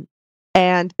citizen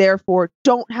and therefore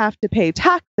don't have to pay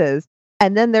taxes,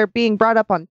 and then they're being brought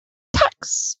up on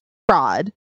tax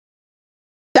fraud,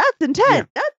 that's intent.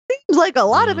 Yeah. That seems like a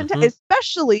lot of intent,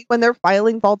 especially when they're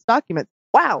filing false documents.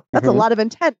 Wow, that's a lot of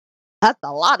intent. That's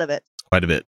a lot of it. Quite a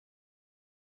bit.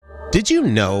 Did you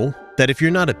know that if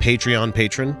you're not a Patreon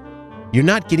patron, you're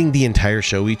not getting the entire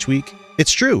show each week?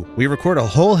 It's true. We record a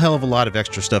whole hell of a lot of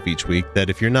extra stuff each week that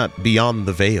if you're not beyond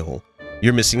the veil,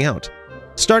 you're missing out.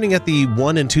 Starting at the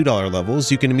 $1 and $2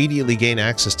 levels, you can immediately gain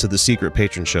access to the secret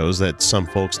patron shows that some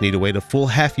folks need to wait a full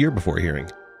half year before hearing.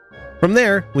 From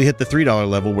there, we hit the $3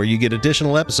 level where you get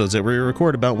additional episodes that we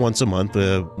record about once a month,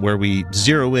 where we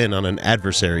zero in on an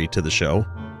adversary to the show.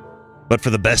 But for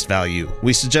the best value,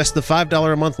 we suggest the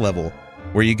 $5 a month level,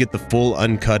 where you get the full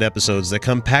uncut episodes that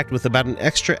come packed with about an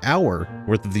extra hour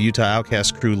worth of the Utah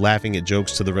Outcasts crew laughing at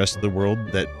jokes to the rest of the world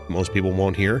that most people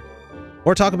won't hear,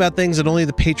 or talk about things that only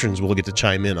the patrons will get to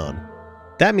chime in on.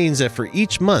 That means that for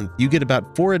each month, you get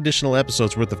about 4 additional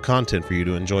episodes worth of content for you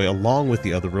to enjoy along with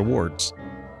the other rewards.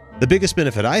 The biggest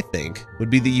benefit, I think, would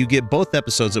be that you get both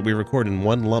episodes that we record in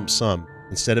one lump sum,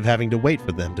 instead of having to wait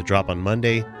for them to drop on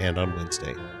Monday and on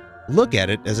Wednesday. Look at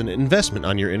it as an investment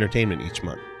on your entertainment each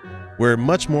month. We're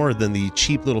much more than the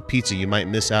cheap little pizza you might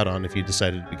miss out on if you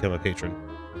decided to become a patron.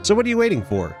 So what are you waiting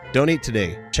for? Donate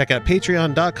today. Check out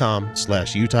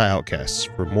patreon.com/Utah Outcasts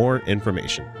for more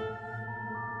information.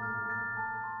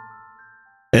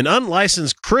 An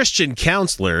unlicensed Christian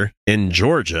counselor in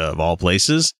Georgia, of all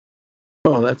places.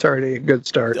 Oh, that's already a good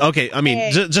start. Okay, I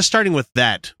mean, just starting with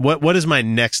that, what is my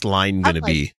next line going to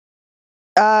be?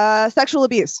 Sexual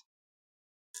abuse.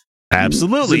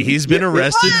 Absolutely. He's been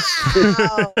arrested.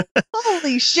 Wow.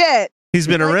 Holy shit. He's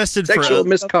been arrested for sexual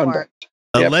misconduct.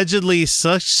 Allegedly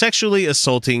sexually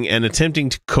assaulting and attempting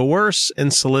to coerce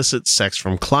and solicit sex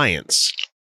from clients.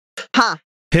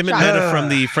 Him and Meta from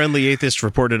the Friendly Atheist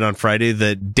reported on Friday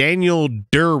that Daniel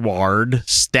Durward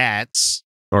Stats,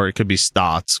 or it could be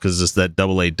Stotts because it's that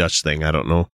AA Dutch thing. I don't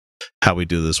know how we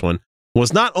do this one.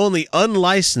 Was not only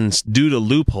unlicensed due to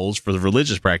loopholes for the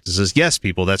religious practices. Yes,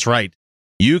 people, that's right.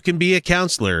 You can be a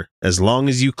counselor as long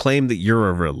as you claim that you're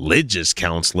a religious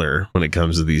counselor when it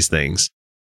comes to these things.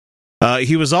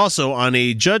 He was also on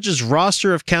a judge's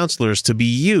roster of counselors to be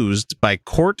used by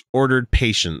court-ordered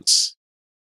patients,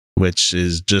 which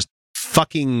is just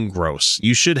fucking gross.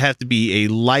 You should have to be a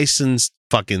licensed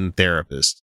fucking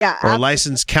therapist or a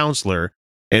licensed counselor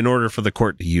in order for the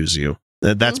court to use you.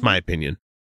 That's my opinion.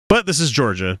 But this is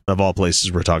Georgia, of all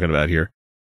places we're talking about here.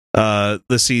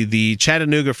 Let's see. The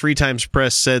Chattanooga Free Times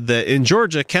Press said that in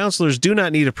Georgia, counselors do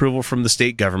not need approval from the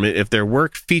state government if their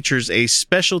work features a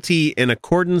specialty in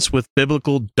accordance with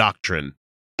biblical doctrine.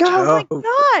 Oh my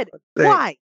God.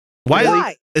 Why?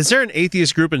 Why? Is there an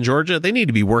atheist group in Georgia? They need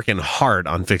to be working hard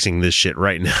on fixing this shit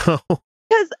right now.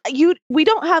 Because we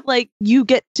don't have like, you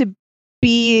get to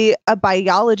be a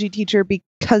biology teacher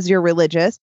because you're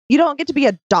religious. You don't get to be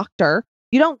a doctor.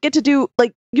 You don't get to do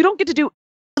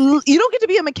you don't get to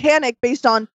be a mechanic based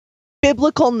on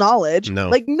biblical knowledge. No.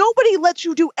 Like nobody lets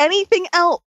you do anything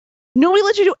else. Nobody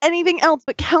lets you do anything else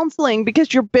but counseling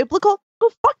because you're biblical. Go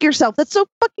fuck yourself. That's so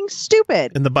fucking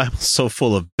stupid. And the Bible's so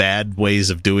full of bad ways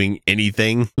of doing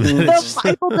anything. The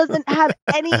Bible doesn't have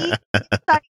any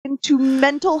insight into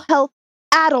mental health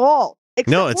at all.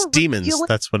 No, it's demons.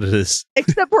 That's what it is.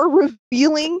 Except for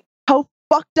revealing how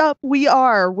fucked up we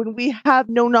are when we have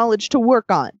no knowledge to work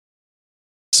on.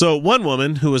 So one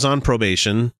woman who was on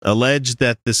probation alleged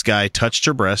that this guy touched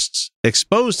her breasts,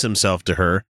 exposed himself to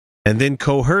her, and then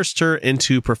coerced her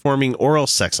into performing oral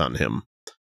sex on him.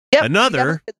 Yep,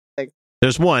 another said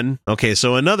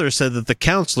that the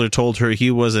counselor told her he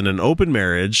was in an open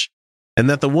marriage and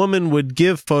that the woman would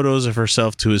give photos of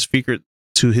herself to his secret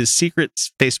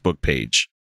Facebook page.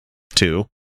 The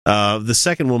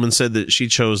second woman said that she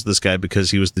chose this guy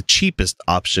because he was the cheapest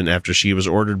option after she was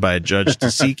ordered by a judge to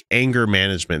seek anger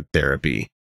management therapy.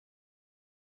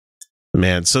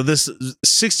 Man, so this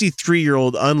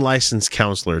 63-year-old unlicensed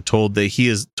counselor told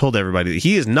everybody that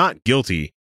he is not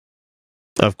guilty,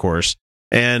 of course.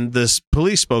 And this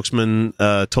police spokesman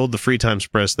told the Free Times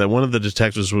Press that one of the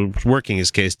detectives who was working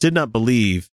his case did not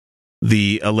believe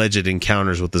the alleged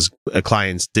encounters with his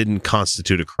clients didn't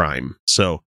constitute a crime.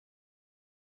 So,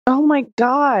 oh my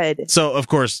God. So, of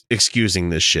course, excusing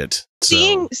this shit.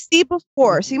 So.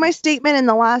 See my statement in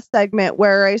the last segment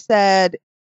where I said,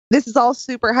 this is all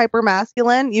super hyper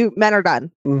masculine. You men are done.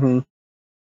 Mm-hmm.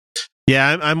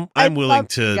 Yeah, I'm willing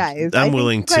to. I'm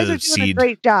willing to doing a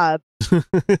great job.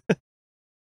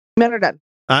 Men are done.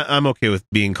 I'm okay with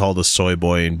being called a soy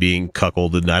boy and being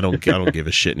cuckolded. I don't give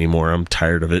a shit anymore. I'm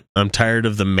tired of it. I'm tired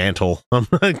of the mantle.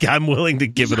 I'm willing to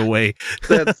give it away.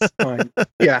 That's fine.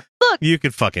 Yeah. Look, you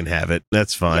can fucking have it.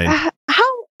 That's fine.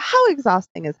 How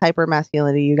exhausting is hyper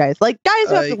masculinity, you guys? Like guys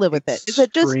who have to live with it. Is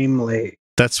it just extremely?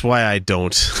 That's why I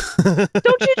don't.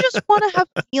 Don't you just want to have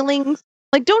feelings?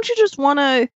 Like, don't you just want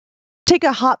to take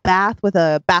a hot bath with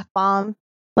a bath bomb?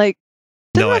 Like,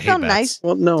 doesn't that sound nice?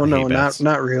 Well, no,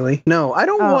 not really. No, I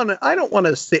don't want to. I don't want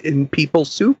to sit in people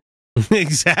soup.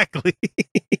 Exactly.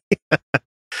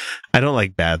 I don't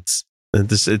like baths.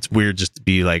 It's weird just to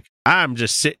be like, I'm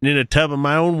just sitting in a tub of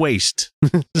my own waste.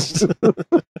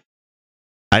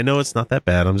 I know it's not that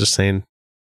bad. I'm just saying.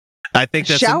 I think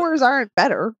that showers aren't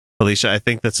better. Felicia, I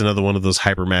think that's another one of those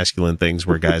hyper masculine things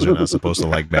where guys are not supposed to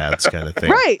like baths kind of thing.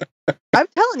 Right. I'm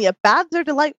telling you, baths are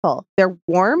delightful. They're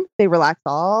warm. They relax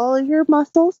all of your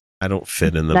muscles. I don't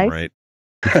fit in them right.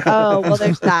 Oh, well,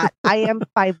 there's that. I am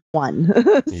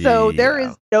 5'1", so there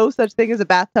is no such thing as a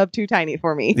bathtub too tiny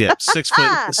for me. Yeah,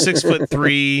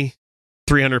 6'3",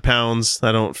 300 pounds.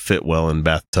 I don't fit well in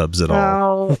bathtubs at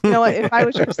all. No, you know what? If I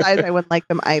was your size, I wouldn't like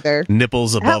them either.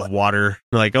 Nipples above water.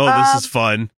 Like, oh, this is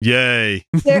fun. Yay.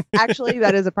 Actually,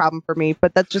 that is a problem for me,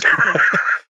 but that's just.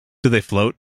 Do they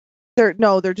float? They're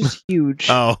just huge.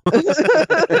 Oh. I'm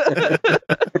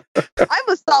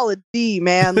a solid D,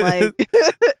 man. Like,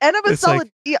 and I'm a solid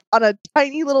D on a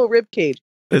tiny little rib cage.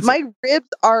 My ribs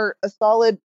are a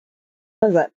solid. What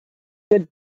is that? An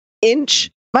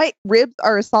inch. My ribs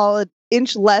are a solid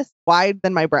inch less wide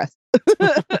than my breast.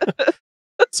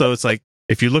 So it's like,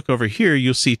 if you look over here,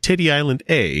 you'll see Titty Island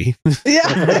A.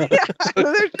 Yeah.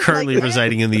 Currently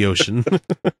residing in the ocean.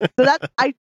 So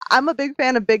I'm a big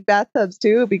fan of big bathtubs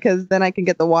too, because then I can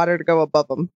get the water to go above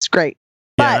them. It's great.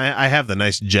 Yeah, I have the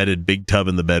nice jetted big tub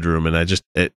in the bedroom, and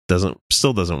it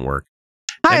still doesn't work.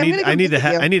 Hi, I need to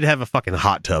have a fucking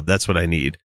hot tub. That's what I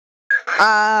need.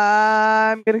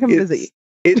 I'm gonna come visit you.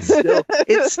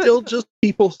 It's still just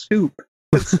people soup.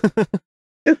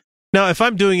 Now, if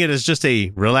I'm doing it as just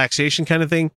a relaxation kind of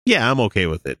thing, yeah, I'm okay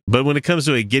with it. But when it comes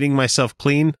to getting myself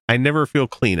clean, I never feel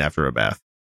clean after a bath.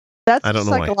 That's just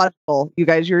psychological, you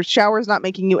guys. Your shower's not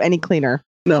making you any cleaner.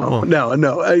 No.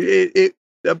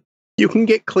 You can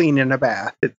get clean in a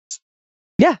bath.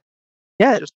 Yeah.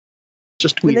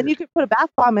 Just weird. And then you could put a bath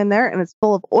bomb in there, and it's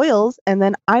full of oils, and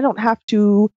then I don't have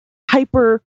to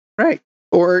hyper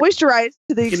or moisturize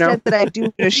to the extent that I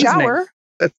do in a shower.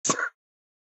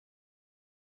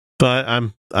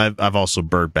 But I've also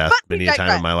bird bathed many a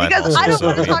time in my life. Because I don't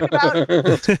want to talk about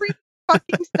this freaking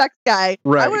fucking sex guy.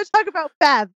 Right. I want to talk about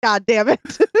baths. God damn it!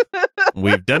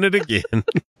 We've done it again.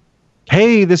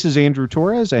 Hey, this is Andrew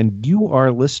Torres, and you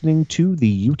are listening to the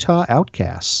Utah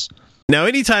Outcasts. Now,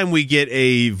 anytime we get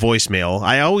a voicemail,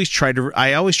 I always try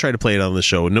to play it on the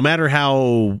show, no matter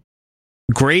how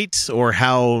great or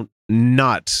how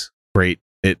not great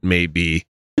it may be.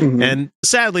 Mm-hmm. And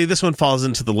sadly, this one falls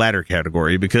into the latter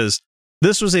category because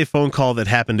this was a phone call that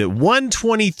happened at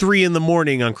 1:23 in the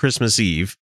morning on Christmas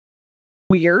Eve.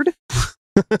 weird.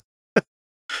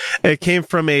 It came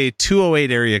from a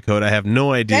 208 area code. I have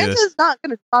no idea. Santa's not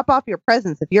going to drop off your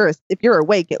presents if you're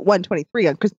awake at 1:23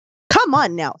 on Christmas. Come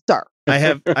on now, sir. I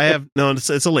have no.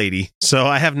 It's a lady, so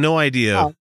I have no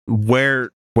idea where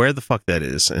the fuck that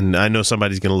is, and I know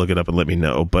somebody's going to look it up and let me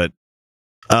know. But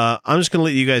I'm just going to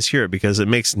let you guys hear it because it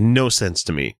makes no sense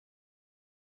to me.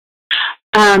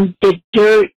 The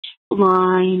dirt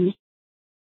line.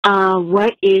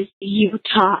 What is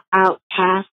Utah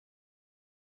Outcast?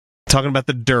 Talking about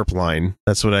the derp line.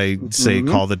 That's what I say.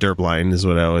 Call the derp line is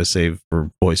what I always say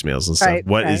for voicemails and stuff. Right,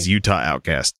 What is Utah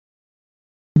Outcast?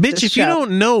 Bitch, if you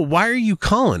don't know, why are you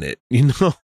calling it? You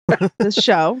know, this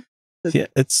show. Yeah,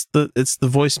 it's the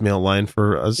voicemail line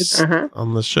for us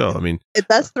on the show. I mean,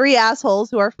 it's us three assholes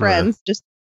who are friends just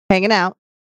hanging out.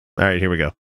 All right, here we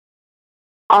go.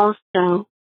 Also,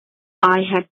 I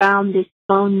had found this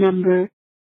phone number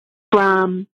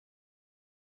from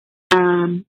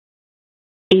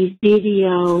a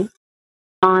video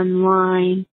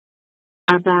online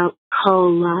about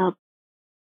Kolob.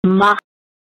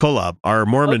 Kolob, our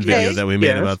Mormon video that we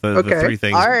made about the 3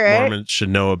 things Mormons should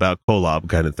know about Kolob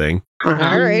kind of thing. All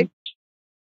right.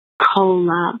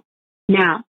 Kolob.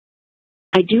 Now,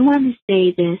 I do want to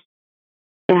say this,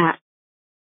 that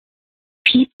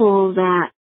people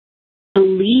that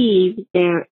believe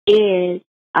there is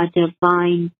a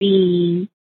divine being,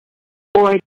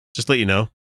 or just let you know,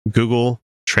 Google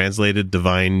translated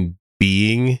divine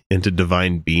being into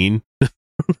divine bean.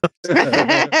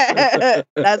 That's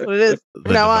what it is. The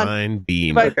divine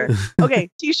beam. Okay,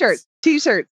 t-shirts.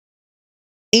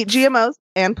 Eat GMOs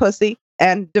and pussy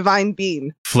and divine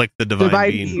bean. Flick the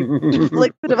divine bean.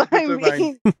 Flick the divine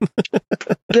bean.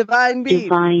 Divine bean.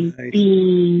 Divine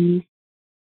bean.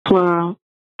 Plural.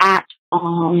 At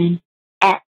all and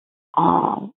at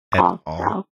all.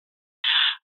 Also.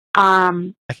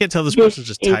 I can't tell this person's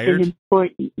just tired. This is an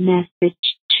important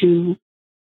message to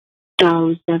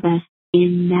those of us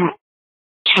in that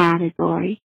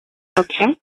category.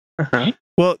 Okay?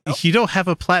 Well, you don't have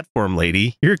a platform,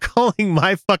 lady. You're calling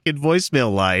my fucking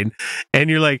voicemail line, and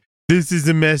you're like, this is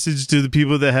a message to the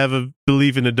people that have a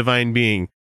belief in a divine being.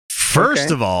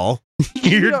 First of all,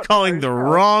 you're calling the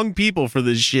wrong people for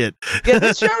this shit. Yeah,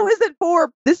 this show isn't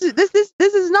for this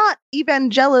is not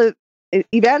evangelizing,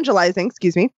 evangelizing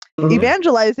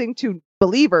to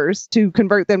believers to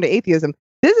convert them to atheism.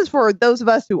 This is for those of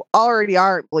us who already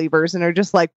aren't believers and are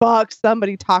just like, fuck,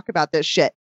 somebody talk about this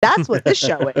shit. That's what this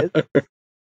show is.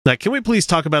 Now, can we please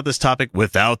talk about this topic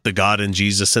without the God and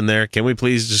Jesus in there? Can we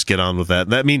please just get on with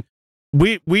that? I mean,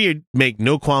 we make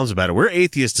no qualms about it. We're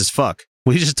atheist as fuck.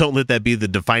 We just don't let that be the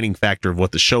defining factor of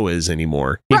what the show is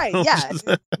anymore. Right, yeah.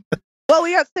 Well,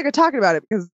 we got sick of talking about it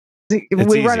because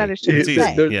we run out of shit to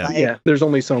say. There's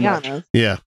only so much.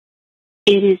 Yeah.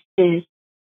 It is this.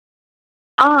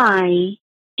 I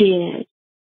did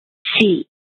seek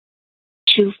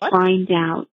to find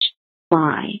out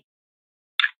why.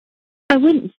 I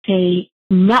wouldn't say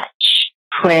much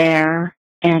prayer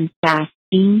and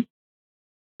fasting,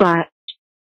 but,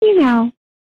 the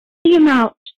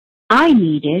amount I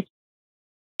needed,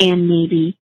 and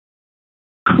maybe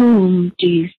whom do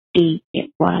you think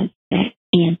it was that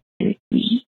answered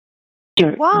me?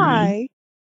 Why?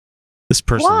 This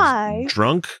person's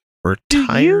drunk or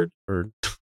tired or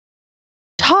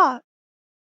talk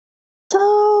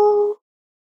so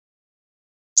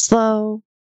slow.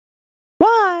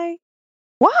 Why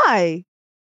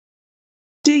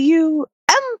do you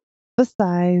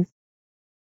emphasize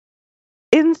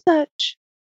in such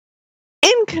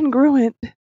incongruent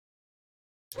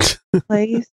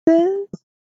places?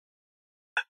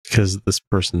 Because this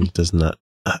person does not.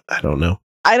 I don't know.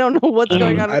 I don't know what's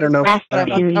going on. I don't know. Spit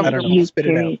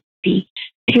it out. The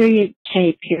period.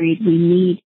 We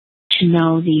need to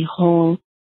know the whole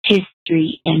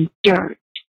history and dirt.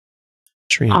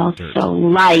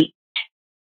 Light.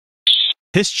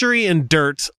 History and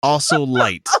dirt, also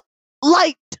light.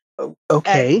 Light.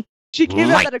 Okay. And she came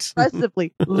out that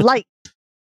aggressively. Light.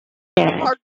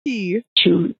 To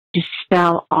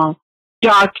dispel all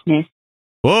darkness.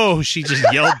 Whoa, she just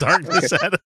yelled darkness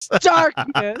at us.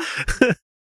 Darkness.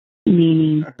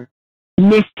 Meaning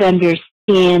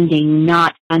misunderstanding,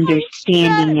 not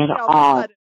understanding at all.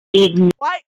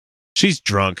 Why? She's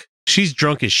drunk. She's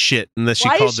drunk as shit, and that she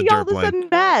called the all derp of a line. sudden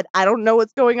mad? I don't know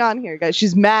what's going on here, guys.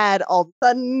 She's mad all of a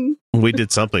sudden. We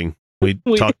did something. We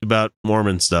talked about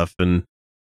Mormon stuff, and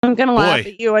I'm gonna laugh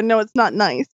at you. I know it's not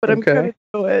nice, but I'm gonna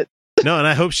do it. No, and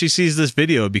I hope she sees this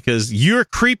video because you're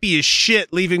creepy as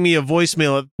shit leaving me a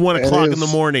voicemail at 1 o'clock in the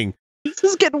morning. This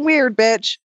is getting weird,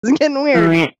 bitch. This is getting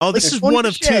weird. Oh, this is one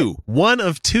of two. One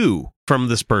of two from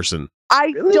this person.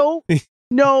 I don't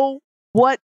know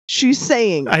what she's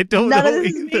saying. I don't None know of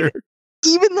this either.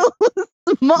 Even though the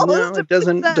smallest No, it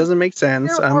doesn't make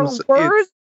sense. there are words.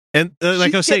 And like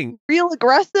She's I was saying, getting real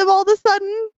aggressive all of a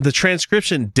sudden. the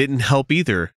transcription didn't help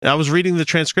either. I was reading the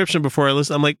transcription before I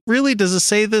listened. I'm like, really? Does it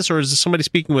say this, or is this somebody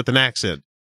speaking with an accent?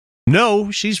 No,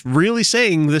 she's really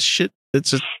saying this shit.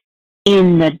 It's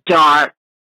in the dark,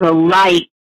 the light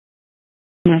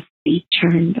must be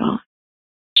turned on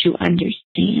to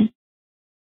understand.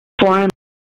 Hang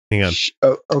on.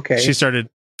 Okay. She started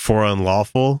for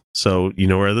unlawful, so you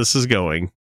know where this is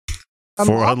going.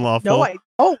 For unlawful.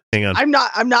 No, hang on. I'm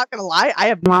not gonna lie. I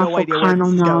have no idea where carnal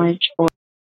this is going. knowledge or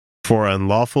For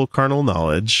unlawful carnal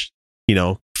knowledge,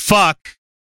 fuck.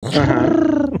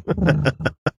 or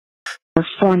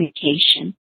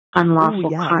fornication, unlawful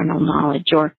carnal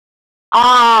knowledge, or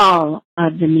all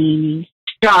of the meanings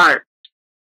start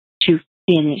to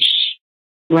finish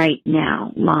right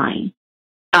now line.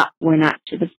 We're not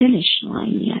to the finish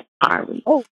line yet, are we?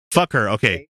 Oh, fuck her.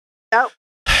 Okay. No.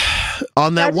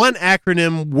 On that one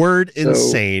acronym, word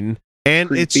insane, and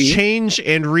creepy. It's changed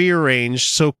and rearranged,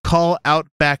 so call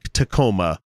Outback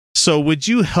Tacoma. So would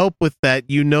you help with that?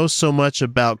 You know so much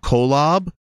about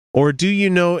collab, or do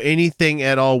you know anything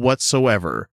at all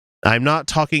whatsoever? I'm not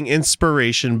talking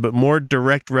inspiration, but more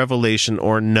direct revelation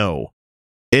or no.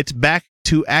 It's back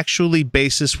to actually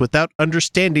basis without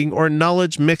understanding or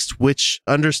knowledge mixed which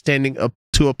understanding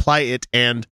to apply it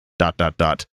and ...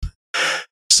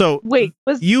 So wait,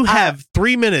 you have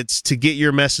 3 minutes to get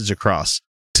your message across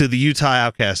to the Utah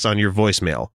Outcast on your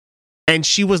voicemail. And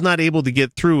she was not able to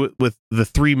get through it with the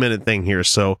 3-minute thing here.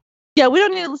 So yeah, we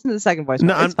don't need to listen to the second voicemail.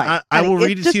 no, It's fine. I will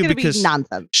read it to you be because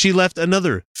nonsense. she left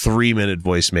another 3-minute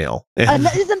voicemail.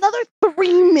 Is another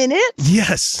 3 minutes?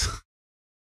 Yes.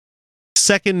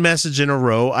 Second message in a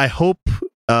row. I hope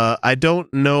I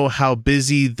don't know how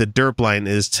busy the derp line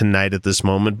is tonight at this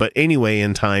moment, but anyway,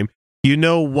 in time,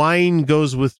 wine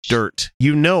goes with dirt.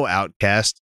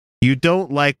 Outcast. You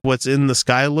don't like what's in the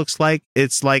sky looks like.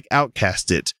 It's like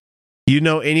Outcast it.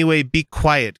 Anyway, be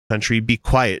quiet, country. Be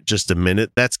quiet just a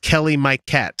minute. That's Kelly, my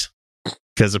cat.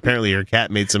 Because apparently her cat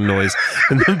made some noise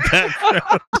in the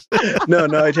background.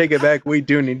 No, I take it back. We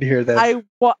do need to hear that. I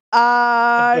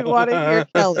want to hear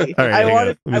Kelly. Right, I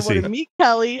want to meet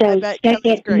Kelly. So I bet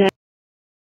Kelly's great.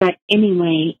 But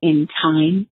anyway, in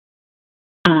time,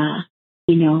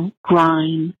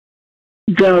 grime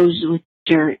goes with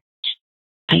dirt.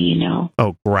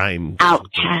 Oh, grime.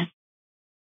 Outcast.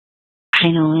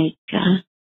 Kind of like,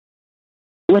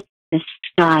 what's the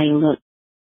sky look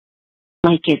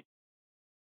like? It's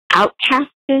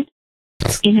outcasted,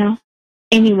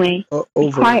 Anyway,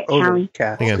 be quiet, Callie.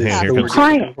 Hang on, Be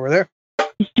quiet. Over there.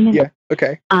 Just a minute. Yeah,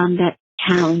 okay. That's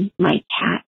Callie, my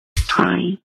cat,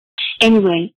 crying.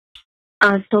 Anyway,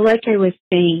 so like I was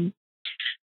saying,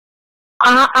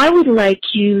 I would like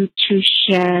you to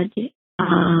shed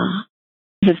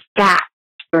the facts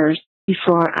first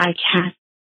before I cast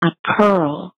a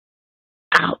pearl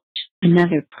out,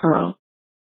 another pearl,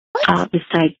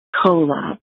 besides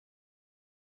collab.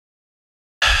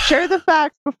 Share the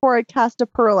facts before I cast a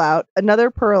pearl out,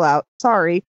 another pearl out.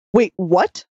 Sorry. Wait,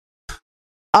 what?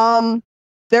 Here's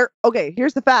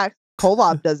the facts.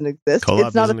 Collab doesn't exist. Collab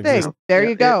it's not a thing. exist. There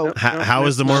you go. How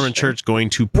is the Mormon Church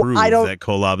going to prove that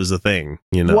collab is a thing?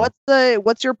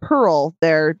 What's your pearl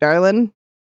there, darling?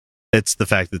 It's the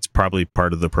fact that it's probably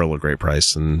part of the Pearl of Great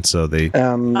Price, and so they.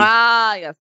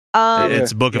 Yes.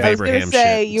 It's Book of Abraham. I was gonna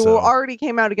say you already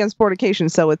came out against fornication,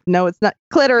 so it's not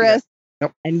clitoris. Yeah.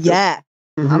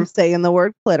 Nope. And I'm saying the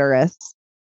word clitoris.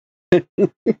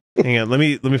 Hang on, let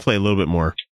me play a little bit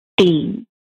more.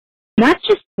 Not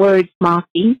just words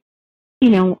mocking,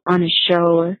 on a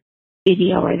show or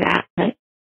video or that, but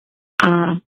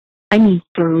I mean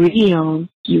for real,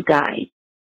 you guys,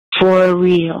 for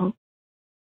real.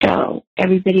 So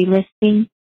everybody listening,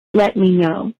 let me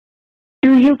know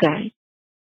through you guys.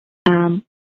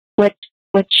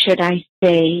 What should I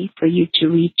say for you to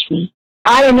reach me?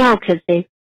 I don't know, because they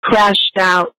crashed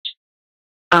out,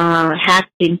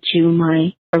 hacked into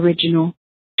my original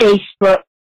Facebook.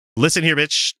 Listen here,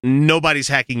 bitch. Nobody's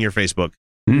hacking your Facebook.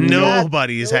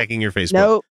 Nobody is hacking your Facebook.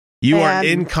 Nope. You are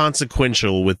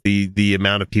inconsequential with the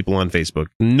amount of people on Facebook.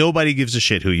 Nobody gives a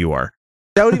shit who you are.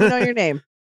 Don't even know your name.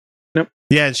 Nope.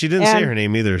 Yeah, and she didn't say her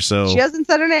name either. So she hasn't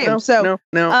said her name.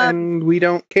 No, and we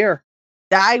don't care.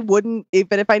 I wouldn't,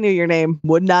 even if I knew your name,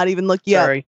 would not even look you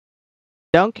up.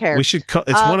 Don't care. We should call.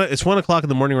 It's 1 o'clock in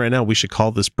the morning right now. We should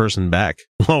call this person back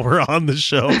while we're on the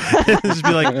show. Just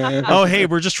be like, "Oh, hey,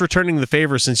 we're just returning the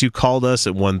favor since you called us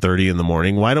at 1:30 in the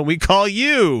morning. Why don't we call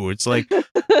you?" It's like,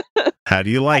 how do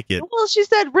you like it? Well, she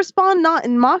said, "Respond not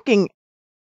in mocking."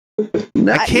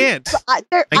 I can't. I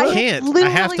can't. Literally I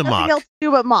have to nothing mock. else to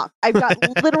do but mock. I've got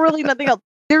literally nothing else.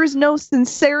 There is no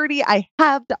sincerity I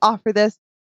have to offer this.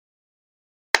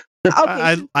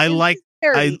 Okay, I like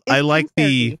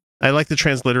the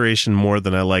transliteration more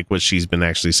than I like what she's been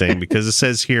actually saying, because it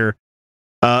says here,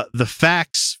 the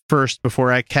facts first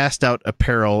before I cast out a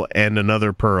peril and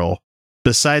another pearl.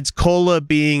 Besides cola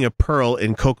being a pearl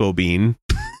in cocoa bean.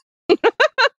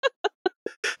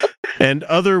 And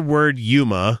other word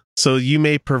Yuma, so you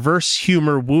may perverse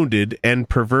humor wounded and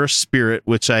perverse spirit,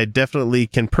 which I definitely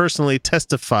can personally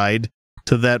testified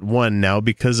to that one now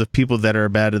because of people that are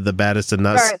bad at the baddest and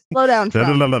not. All right, slow down. It's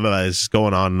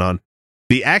going on and on.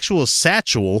 The actual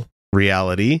satchel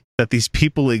reality that these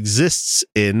people exists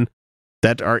in,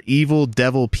 that are evil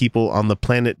devil people on the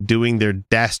planet doing their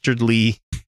dastardly.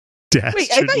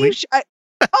 Wait, I thought you.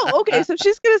 Oh, okay. So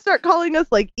she's gonna start calling us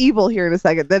like evil here in a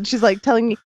second. Then she's like telling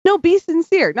me, "No, be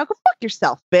sincere. Now go fuck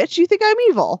yourself, bitch. You think I'm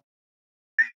evil?"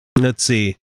 Let's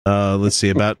see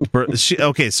about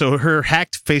okay, so her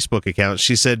hacked Facebook account,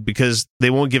 she said, because they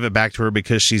won't give it back to her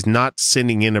because she's not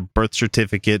sending in a birth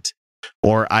certificate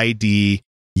or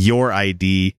your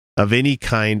ID of any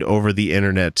kind over the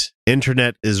internet.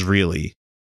 Internet is really.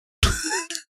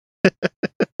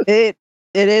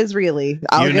 It is really.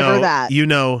 I'll give her that. Right.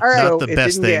 Not the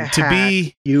best thing to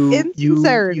be.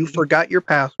 You forgot your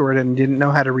password and didn't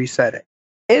know how to reset it.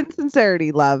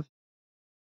 Insincerity, love.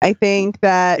 I think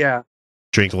that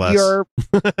drink less.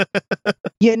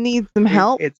 You need some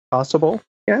help. It's possible.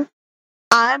 Yeah.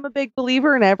 I'm a big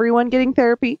believer in everyone getting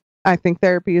therapy. I think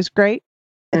therapy is great.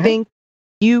 I think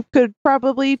you could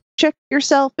probably check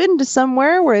yourself into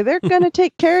somewhere where they're going to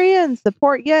take care of you and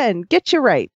support you and get you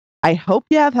right. I hope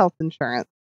you have health insurance.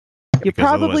 You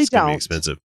probably don't. Be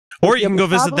expensive. Or you can go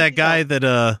visit that guy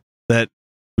that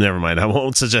never mind. I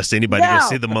won't suggest anybody go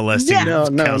see the molesting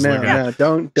counselor guy. No,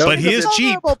 don't. But he is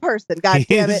cheap. Person, God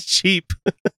damn it. Cheap.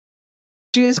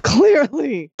 She is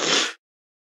clearly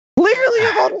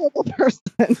a vulnerable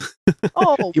person.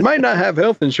 Oh, you might not have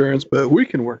health insurance, but we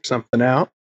can work something out.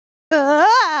 There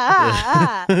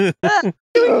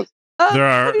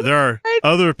are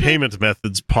other payment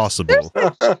methods possible. There's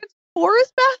a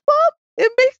forest bath bomb.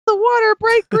 It makes the water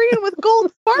bright green with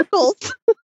gold sparkles.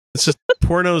 It's just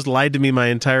porno's lied to me my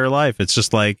entire life. It's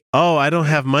just like, oh, I don't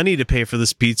have money to pay for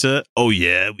this pizza. Oh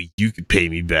yeah, you could pay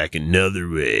me back another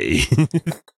way.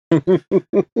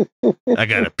 I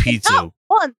got a pizza. Not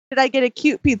once did I get a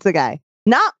cute pizza guy.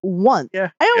 Not once.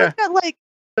 Yeah, I always got like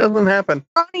doesn't happen.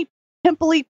 Scrawny,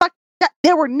 pimply. Fuck.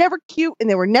 They were never cute and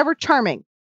they were never charming.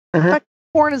 Fuck,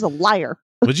 porn is a liar.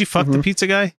 Would you fuck the pizza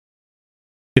guy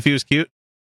if he was cute?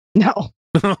 No.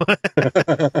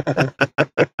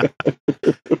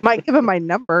 Might give him my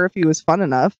number if he was fun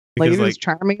enough. If he was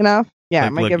charming enough. Yeah, I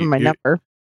might give him my number.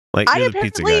 I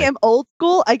apparently am old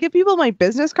school. I give people my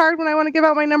business card when I want to give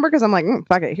out my number because I'm like,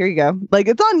 fuck it, here you go. Like,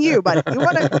 it's on you, but you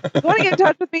want to get in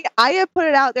touch with me. I have put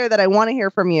it out there that I want to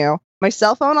hear from you. My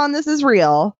cell phone on this is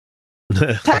real.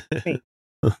 Text me.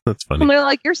 That's funny. And they're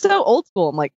like, you're so old school.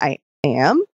 I'm like, I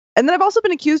am. And then I've also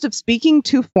been accused of speaking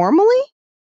too formally.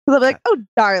 Because I'm like, oh,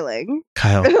 darling.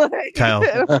 Kyle,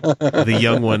 the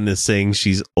young one is saying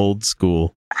she's old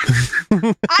school.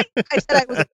 I said I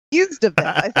was accused of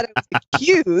that. I said I was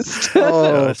accused.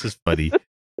 Oh, that's just funny.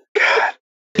 God.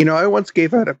 I once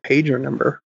gave out a pager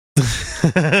number.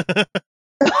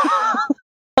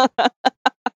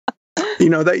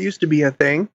 That used to be a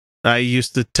thing. I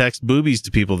used to text boobies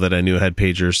to people that I knew had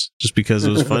pagers just because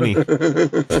it was funny.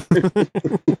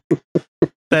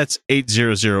 That's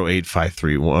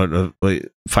 8008531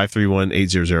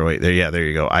 531-8008. There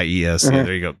you go. IES. Yeah,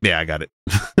 there you go. Yeah, I got it.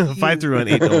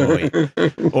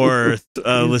 531-8008. Or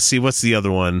let's see, what's the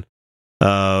other one?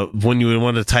 When you would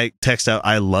want to text out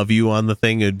 "I love you" on the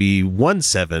thing, it'd be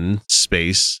 17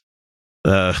 space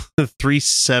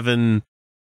 37.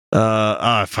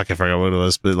 I forgot what it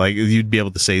was, but like you'd be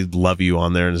able to say "love you"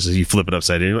 on there, and you flip it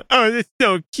upside down. You're like, oh, that's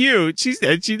so cute. She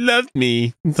said she loved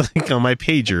me. It's like on my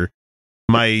pager.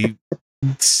 My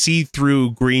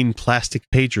see-through green plastic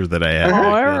pager that I have.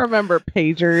 Oh, I remember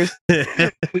pagers.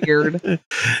 Weird.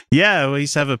 Yeah, I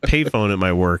used to have a payphone at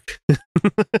my work.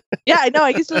 Yeah, I know.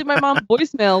 I used to leave my mom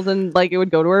voicemails and like it would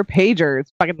go to her pager.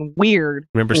 It's fucking weird.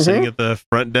 Remember sitting at the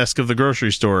front desk of the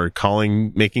grocery store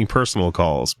making personal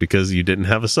calls because you didn't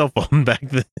have a cell phone back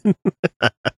then.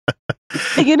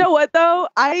 You know what though?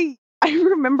 I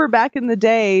remember back in the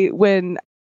day when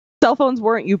cell phones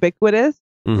weren't ubiquitous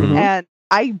and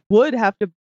I would have to,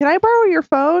 can I borrow your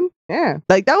phone? Yeah.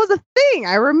 Like that was a thing.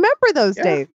 I remember those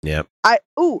days. Yep. I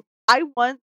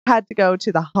once had to go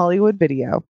to the Hollywood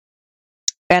Video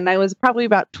and I was probably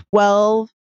about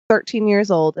 12, 13 years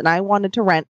old and I wanted to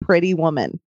rent Pretty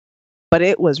Woman, but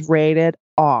it was rated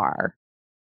R.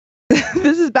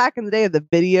 This is back in the day of the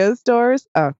video stores.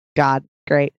 Oh, God,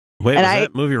 great. Wait, was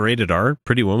that movie rated R?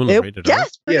 Pretty Woman was rated R?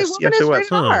 Yes, Pretty Woman is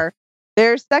rated R.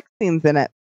 There's sex scenes in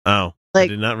it. Oh, I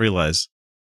did not realize.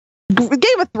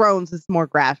 Game of Thrones is more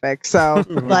graphic, so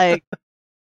like.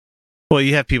 Well,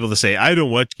 you have people that say, I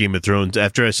don't watch Game of Thrones.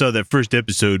 After I saw that first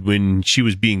episode when she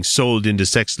was being sold into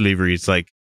sex slavery, it's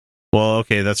like, well,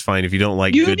 okay, that's fine. If you don't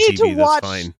like good TV, that's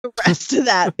fine. The rest of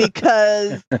that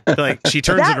because like she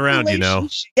turns it around, you know.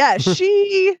 Yeah,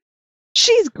 she's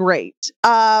great.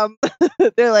 They're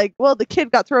like, well, the kid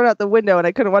got thrown out the window and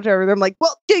I couldn't watch everything. I'm like,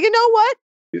 well, you know what?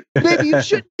 Maybe you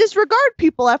should disregard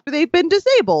people after they've been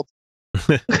disabled.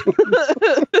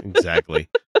 Exactly.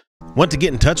 Want to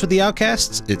get in touch with the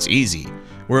Outcasts? It's easy.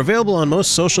 We're available on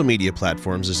most social media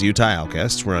platforms as Utah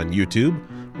Outcasts. We're on YouTube,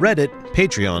 Reddit,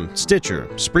 Patreon, Stitcher,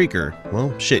 Spreaker,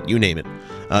 well, shit, you name it.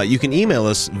 You can email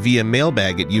us via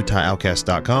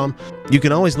mailbag@utahoutcast.com. You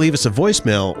can always leave us a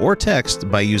voicemail or text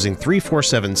by using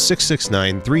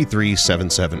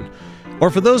 347-669-3377. Or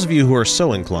for those of you who are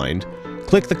so inclined,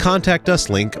 click the Contact Us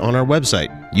link on our website,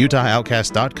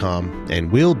 utahoutcast.com,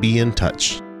 and we'll be in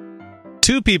touch.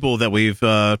 Two people that we've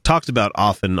talked about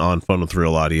often on Fun with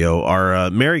Real Audio are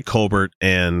Mary Colbert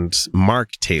and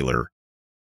Mark Taylor.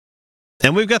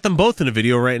 And we've got them both in a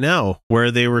video right now where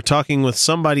they were talking with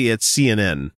somebody at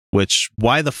CNN, which,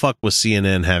 why the fuck was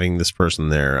CNN having this person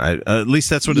there? At least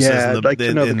that's what it says. I'd like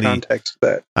to know the context of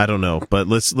that. I don't know, but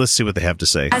let's see what they have to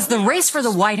say. As the race for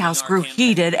the White House grew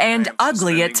heated and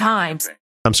ugly at times.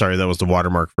 I'm sorry, that was the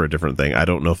watermark for a different thing. I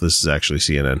don't know if this is actually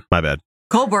CNN. My bad.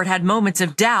 Colbert had moments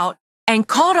of doubt and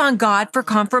called on God for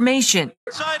confirmation.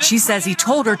 She says he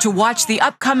told her to watch the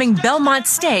upcoming Belmont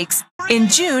Stakes in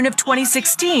June of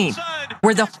 2016,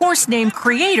 where the horse named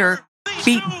Creator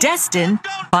beat Destin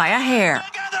by a hair.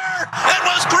 It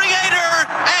was Creator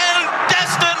and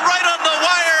Destin right on the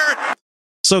wire.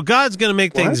 So God's going to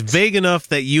make things vague enough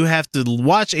that you have to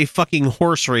watch a fucking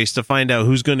horse race to find out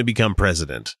who's going to become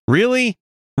president. Really?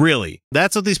 Really?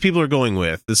 That's what these people are going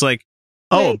with. It's like,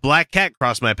 oh, a black cat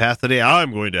crossed my path today.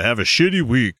 I'm going to have a shitty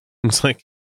week. It's like,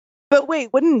 but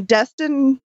wait, wouldn't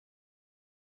Destin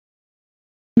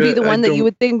be the one that you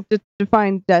would think to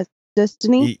define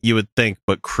destiny? You would think,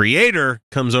 but Creator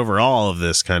comes over all of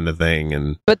this kind of thing,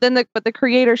 and but the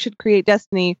Creator should create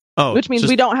destiny, which means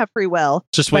we don't have free will.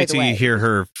 Just wait till you hear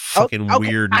her fucking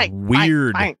weird.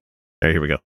 Fine. There, here we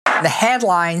go. The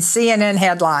headlines, CNN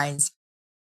headlines: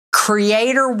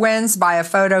 Creator wins by a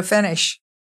photo finish.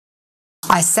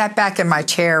 I sat back in my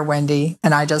chair, Wendy,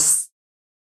 and I just,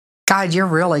 God, you're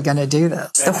really going to do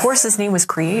this. The horse's name was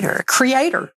Creator.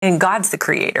 Creator. And God's the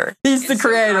creator. He's the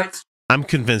creator. I'm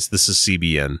convinced this is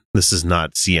CBN. This is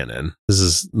not CNN. This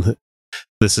is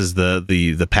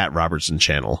the Pat Robertson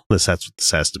channel. That's what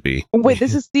this has to be. Wait,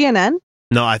 this is CNN?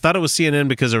 No, I thought it was CNN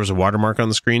because there was a watermark on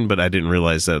the screen, but I didn't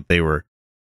realize that they were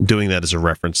doing that as a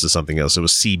reference to something else. It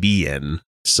was CBN.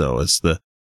 So it's the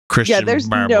Christian there's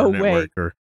Bible no Network.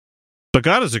 way. But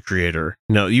God is a creator.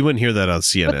 No, you wouldn't hear that on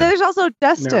CNN. But there's also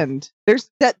destined. No. There's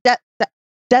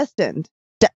destined.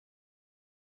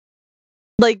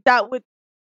 Like that would.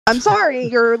 I'm sorry,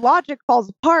 your logic falls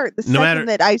apart the second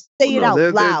that I say it out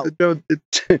loud.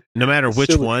 No matter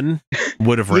which one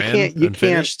would have ran and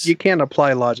finished. You can't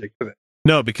apply logic to that.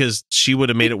 No, because she would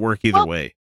have made it work either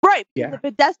way. Right. Yeah.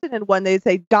 The destined one, they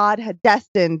say God had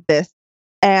destined this,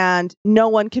 and no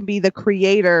one can be the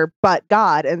creator but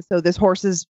God, and so this horse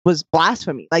was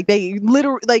blasphemy. Like they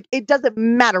literally, like it doesn't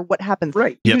matter what happens.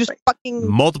 Right. Yep. You just fucking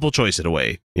multiple choice it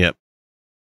away. Yep.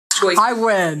 I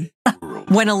win.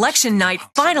 When election night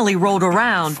finally rolled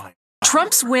around,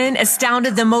 Trump's win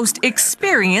astounded the most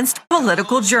experienced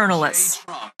political journalists.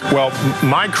 Well,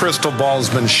 my crystal ball's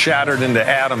been shattered into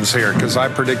atoms here because I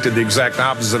predicted the exact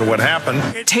opposite of what happened.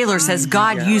 Taylor says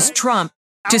God used Trump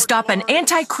to stop an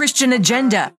anti-Christian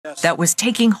agenda that was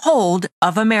taking hold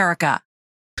of America.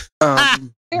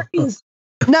 There is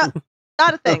not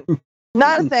a thing.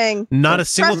 Not a thing. Not a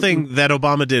single thing that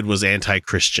Obama did was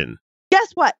anti-Christian.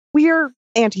 Guess what? We're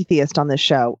anti-theist on this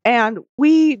show, and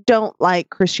we don't like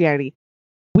Christianity.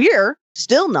 We're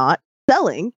still not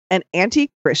selling an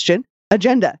anti-Christian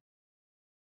agenda.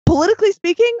 Politically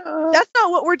speaking, that's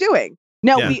not what we're doing.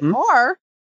 Now, we are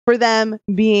for them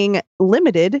being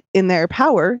limited in their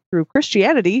power through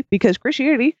Christianity, because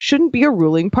Christianity shouldn't be a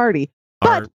ruling party.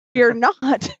 But we're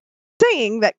not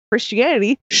saying that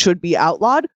Christianity should be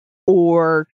outlawed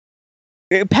or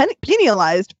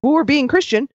penalized for being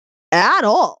Christian at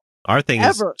all. Our thing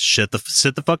is sit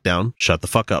the fuck down, shut the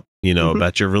fuck up,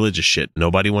 about your religious shit.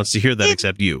 Nobody wants to hear that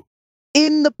except you.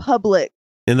 In the public,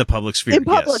 In the public sphere,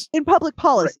 in public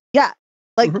policy. Right. Yeah.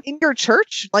 Like in your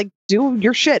church, like do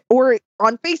your shit, or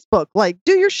on Facebook, like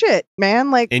do your shit, man.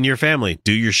 Like in your family,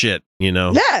 do your shit. You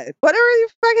know. Yeah, whatever you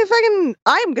fucking.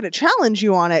 I'm gonna challenge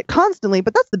you on it constantly,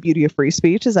 but that's the beauty of free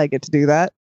speech, is I get to do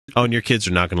that. Oh, and your kids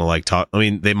are not gonna like talk. I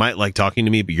mean, they might like talking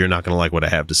to me, but you're not gonna like what I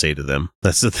have to say to them.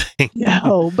 That's the thing.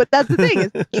 No, but that's the thing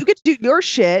is you get to do your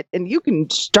shit, and you can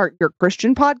start your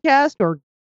Christian podcast or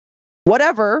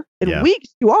whatever, and we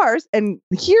do ours and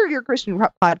hear your Christian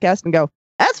podcast and go,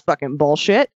 that's fucking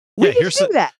bullshit. We can do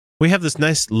that. We have this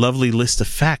nice, lovely list of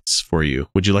facts for you.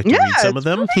 Would you like to read some of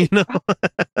them? Right. You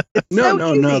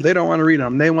know? No. They don't want to read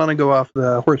them. They want to go off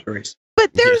the horse race.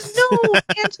 But there's no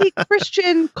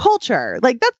anti-Christian culture.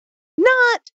 Like, that's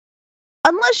not,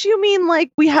 unless you mean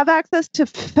like we have access to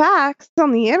facts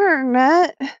on the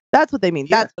internet. That's what they mean.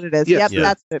 That's what it is. Yes.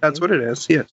 Yep, that's what it is.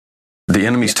 Yes. The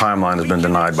enemy's timeline has been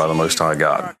denied by the Most High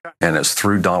God, and it's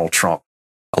through Donald Trump.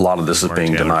 A lot of this is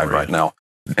being denied right now.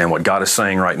 And what God is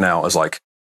saying right now is like,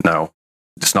 no,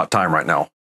 it's not time right now,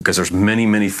 because there's many,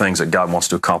 many things that God wants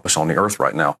to accomplish on the earth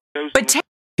right now. But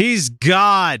He's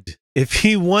God. If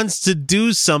he wants to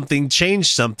do something,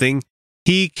 change something,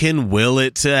 he can will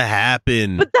it to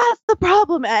happen. But that's the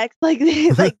problem, X. Like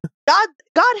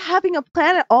God having a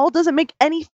plan at all doesn't make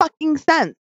any fucking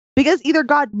sense, because either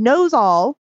God knows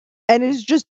all and is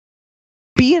just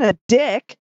being a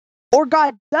dick, or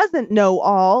God doesn't know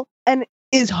all and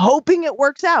is hoping it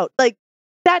works out. Like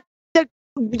that,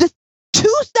 just 2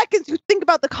 seconds you think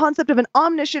about the concept of an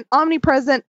omniscient,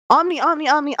 omnipresent,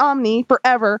 omni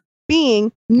forever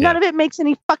being, none of it makes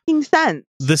any fucking sense.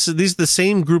 These are the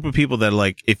same group of people that,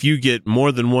 like, if you get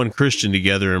more than one Christian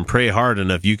together and pray hard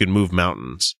enough, you can move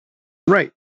mountains.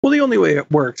 Right. Well, the only way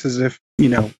it works is if,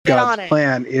 God's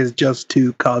plan is just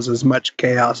to cause as much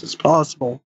chaos as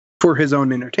possible for his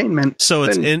own entertainment. So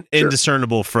it's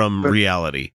indiscernible from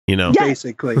reality,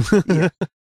 Basically. Yeah.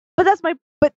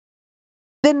 But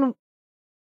then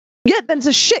it's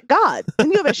a shit God.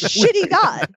 Then you have a shitty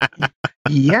God.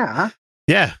 Yeah.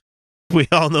 Yeah. We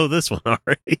all know this one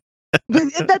already.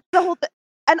 That's the whole thing.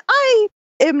 And I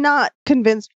am not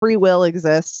convinced free will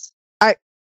exists.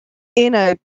 In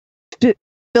a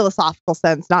philosophical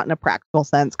sense, not in a practical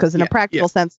sense. Because in a practical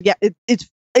sense,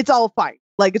 it's all fine.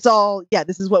 Like it's all,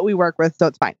 this is what we work with, so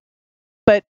it's fine.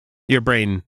 But your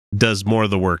brain does more of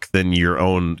the work than your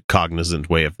own cognizant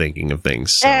way of thinking of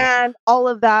things. So. And all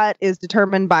of that is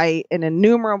determined by an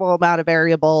innumerable amount of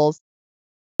variables.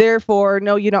 Therefore,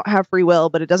 no, you don't have free will,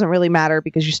 but it doesn't really matter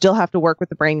because you still have to work with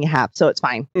the brain you have, so it's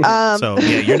fine. So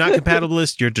you're not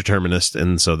compatibilist, you're determinist,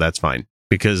 and so that's fine,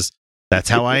 because that's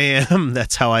how I am.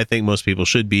 That's how I think most people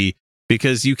should be,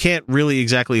 because you can't really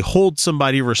exactly hold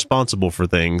somebody responsible for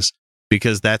things,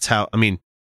 because that's how,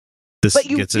 this but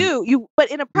you gets do. But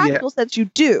in a practical sense, you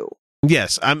do.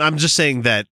 Yes, I'm just saying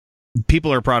that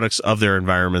people are products of their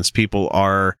environments. People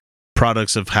are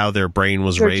products of how their brain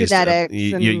was raised. Genetics.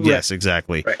 Yes,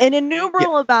 exactly. Right. An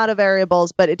innumerable amount of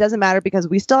variables, but it doesn't matter because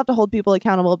we still have to hold people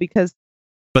accountable because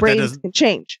brains can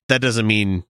change. That doesn't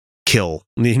mean kill.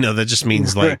 That just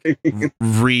means like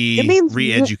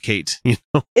re-educate.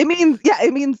 It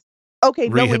means okay.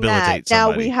 Knowing that,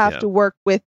 now we have to work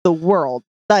with the world.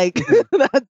 Like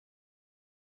that's.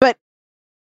 But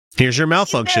here's your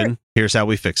malfunction. Here's how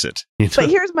we fix it. But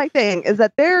here's my thing: is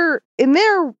that in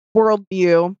their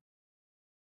worldview,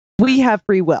 we have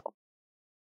free will.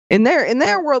 In their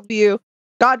worldview,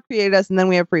 God created us, and then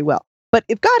we have free will. But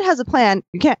if God has a plan,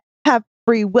 you can't have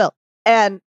free will.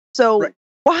 And so,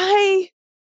 why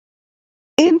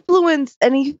influence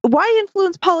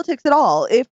politics at all?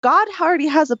 If God already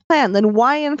has a plan, then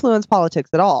why influence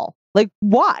politics at all? Like,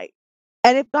 why?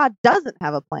 And if God doesn't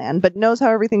have a plan, but knows how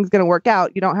everything's going to work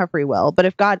out, you don't have free will. But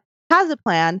if God has a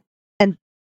plan,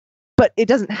 but it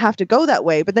doesn't have to go that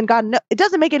way. But then God, it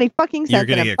doesn't make any fucking sense. You're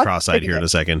going to get cross-eyed here in a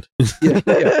second.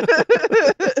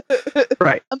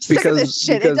 Right. I'm sick of this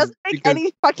shit. It doesn't make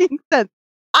any fucking sense.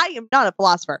 I am not a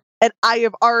philosopher, and I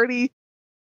have already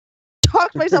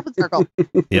talked myself in circle.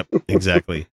 Yep,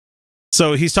 exactly.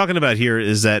 So he's talking about here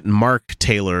is that Mark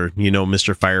Taylor,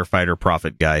 Mr. Firefighter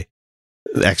Prophet guy,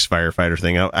 ex-firefighter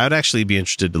thing. I'd actually be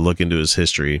interested to look into his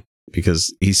history,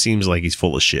 because he seems like he's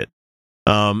full of shit.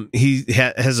 He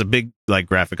has a big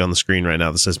graphic on the screen right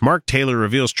now that says Mark Taylor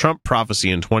reveals Trump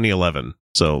prophecy in 2011.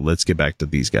 So let's get back to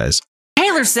these guys.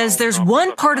 Taylor says there's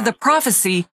one part of the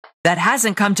prophecy that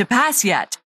hasn't come to pass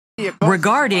yet,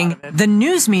 regarding the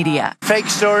news media. Fake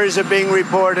stories are being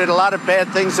reported. A lot of bad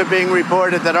things are being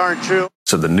reported that aren't true.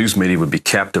 So the news media would be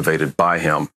captivated by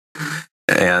him,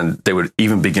 and they would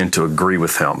even begin to agree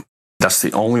with him. That's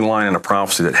the only line in a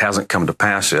prophecy that hasn't come to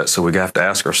pass yet. So we have to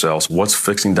ask ourselves, what's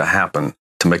fixing to happen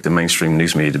to make the mainstream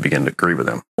news media to begin to agree with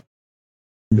him.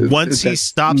 Once he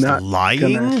stops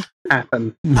lying,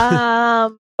 happen.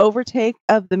 Overtake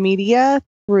of the media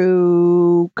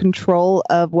through control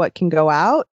of what can go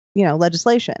out,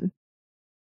 legislation.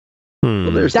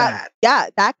 Well, there's that. Yeah,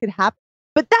 that could happen.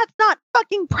 But that's not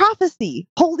fucking prophecy.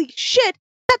 Holy shit.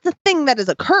 That's a thing that has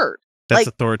occurred. That's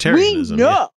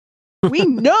authoritarianism. We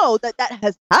know that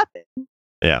has happened.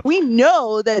 Yeah. We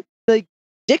know that the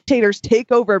dictators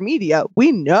take over media.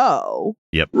 We know.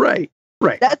 Yep. Right.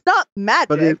 That's not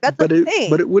magic. That's a thing.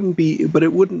 But it wouldn't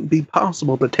be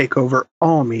possible to take over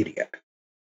all media.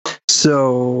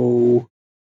 So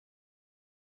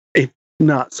it's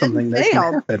not something that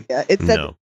can happen. It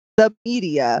said the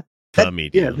media.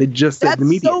 Yeah, they just said the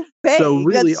media. So vague. So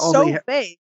really, that's so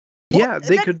vague. Yeah,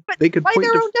 they could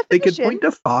point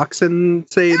to Fox and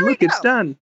say, "Look, it's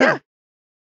done." Yeah.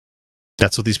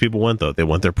 That's what these people want, though. They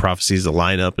want their prophecies to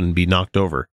line up and be knocked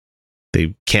over.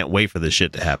 They can't wait for this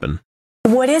shit to happen.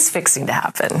 What is fixing to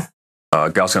happen?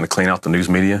 God's going to clean out the news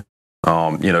media.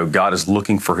 God is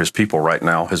looking for his people right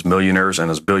now, his millionaires and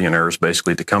his billionaires,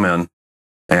 basically, to come in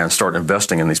and start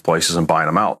investing in these places and buying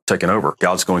them out, taking over.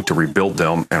 God's going to rebuild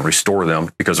them and restore them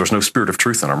because there's no spirit of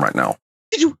truth in them right now.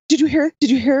 Did you hear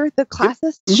the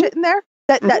classist shit in there?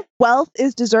 That wealth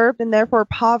is deserved and therefore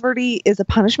poverty is a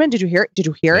punishment. Did you hear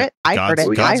it? I heard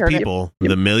it. God's people,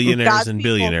 the millionaires and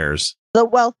billionaires, the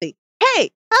wealthy.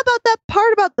 Hey, how about that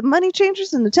part about the money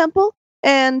changers in the temple?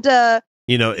 And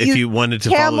if you wanted to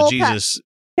follow Jesus,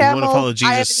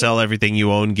 sell everything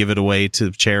you own, give it away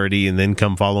to charity, and then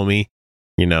come follow me.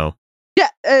 Yeah,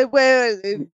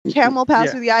 camel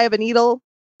pass through the eye of a needle.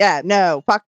 Yeah, no,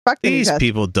 fuck. These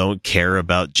people don't care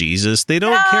about Jesus. They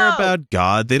don't care about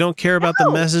God. They don't care about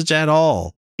the message at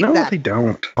all. No, they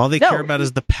don't. All they care about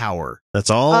is the power.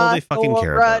 That's all they fucking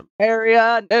care about.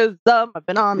 Authoritarianism. I've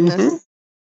been on this.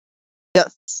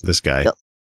 Yes. This guy.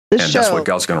 Yes. That's what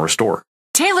God's going to restore.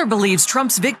 Taylor believes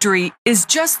Trump's victory is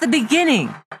just the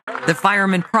beginning. The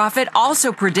fireman prophet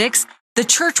also predicts the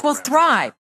church will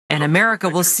thrive and America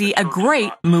will see a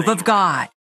great move of God.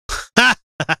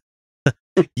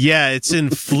 Yeah, it's in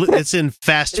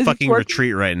fast fucking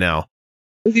retreat right now.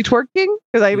 Is he twerking?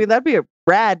 Because that'd be a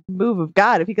rad move of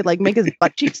God if he could make his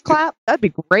butt cheeks clap. That'd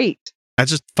be great. I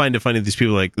just find it funny these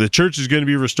people the church is going to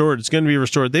be restored. It's going to be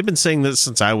restored. They've been saying this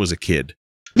since I was a kid.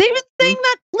 They've been saying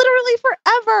that literally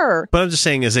forever. But I'm just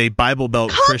saying, as a Bible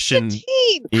Belt Christian,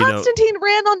 Constantine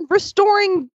ran on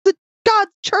restoring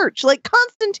God's church.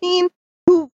 Constantine,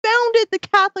 who founded the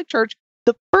Catholic Church,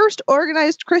 the first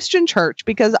organized Christian church,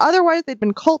 because otherwise they'd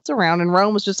been cults around, and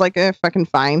Rome was just fucking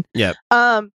fine. Yeah.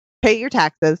 Pay your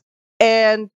taxes.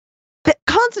 And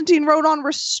Constantine wrote on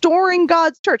restoring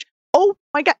God's church. Oh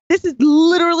my God, this is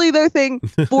literally their thing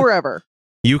forever.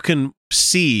 You can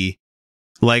see,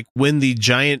 when the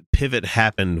giant pivot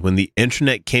happened, when the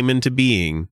internet came into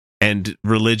being and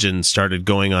religion started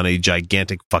going on a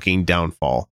gigantic fucking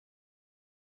downfall.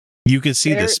 You can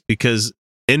see this because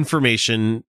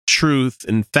information, truth,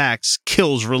 and facts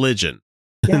kills religion.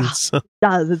 Yeah, it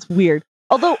does. It's weird.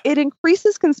 Although it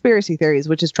increases conspiracy theories,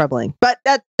 which is troubling. But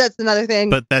that's another thing.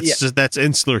 But that's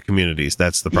insular communities.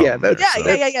 That's the problem.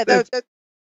 That's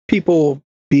people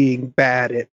being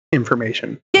bad at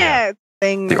information. Yeah.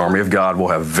 The army of God will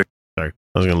have victory. Sorry,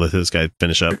 I was going to let this guy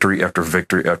finish up. Victory after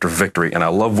victory after victory. And I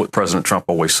love what President Trump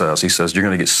always says. He says, you're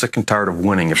going to get sick and tired of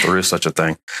winning if there is such a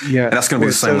thing. Yeah. And that's going to be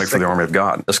the same way for the army of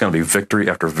God. That's going to be victory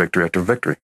after victory after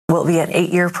victory. Will it be an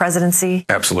 8-year presidency?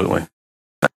 Absolutely.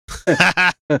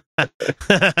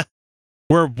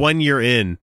 We're 1 year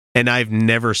in, and I've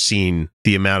never seen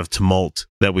the amount of tumult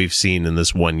that we've seen in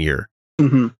this 1 year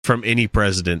from any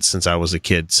president since I was a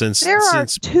kid. Since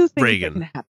Reagan.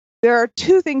 There are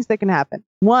two things that can happen.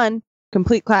 One,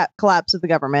 complete collapse of the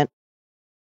government.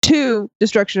 Two,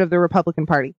 destruction of the Republican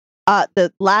Party.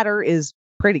 The latter is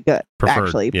pretty good,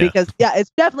 actually, because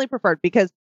it's definitely preferred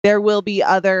because there will be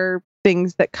other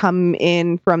things that come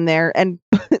in from there. And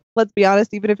let's be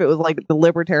honest, even if it was the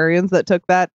libertarians that took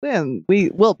that, then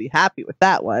we will be happy with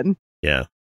that one. Yeah.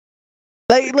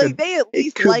 They at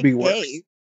least like gays.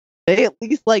 They at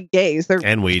least like gays.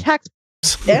 And weed.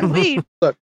 And weed.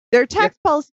 Look. Their tax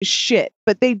policy is shit,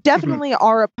 but they definitely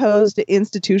are opposed to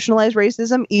institutionalized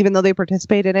racism, even though they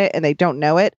participate in it and they don't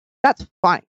know it. That's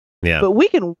fine. Yeah. But we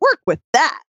can work with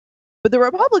that. But the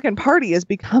Republican Party has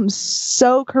become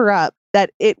so corrupt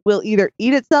that it will either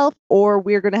eat itself or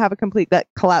we're going to have a complete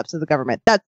collapse of the government.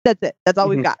 That's it. That's all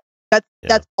we've got.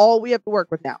 That's all we have to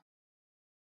work with now.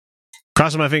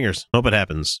 Crossing my fingers. Hope it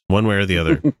happens one way or the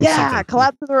other. Yeah,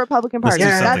 collapse of the Republican Party.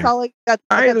 That's all.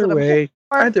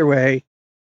 Either way.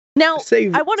 Now,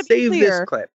 I want to be clear. This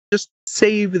clip. Just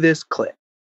save this clip.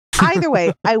 Either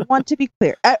way, I want to be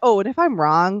clear. And if I'm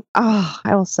wrong, I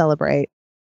will celebrate.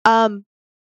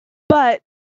 But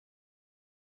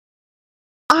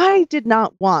I did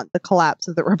not want the collapse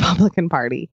of the Republican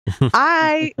Party.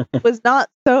 I was not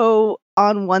so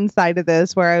on one side of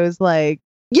this where I was like,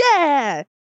 yeah,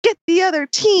 get the other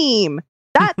team.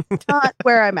 That's not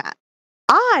where I'm at.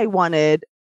 I wanted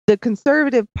the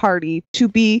Conservative Party to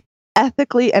be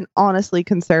ethically and honestly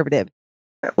conservative.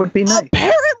 That would be nice.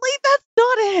 Apparently, that's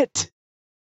not it.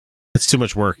 It's too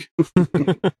much work.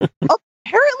 Apparently,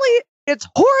 it's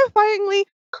horrifyingly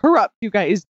corrupt, you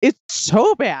guys. It's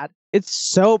so bad. It's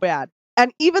so bad.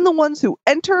 And even the ones who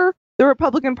enter the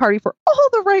Republican Party for all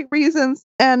the right reasons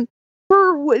and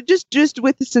for just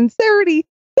with sincerity,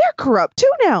 they're corrupt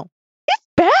too now. It's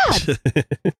bad.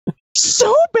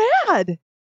 So bad.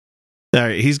 All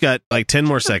right, he's got like 10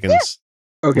 more seconds.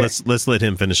 Okay. Let's let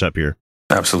him finish up here.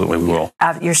 Absolutely, we will.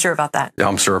 You're sure about that? Yeah,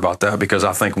 I'm sure about that because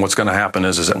I think what's going to happen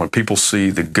is that when people see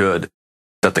the good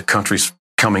that the country's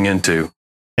coming into,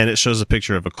 and it shows a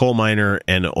picture of a coal miner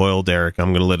and an oil derrick. I'm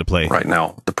going to let it play right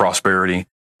now. The prosperity,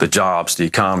 the jobs, the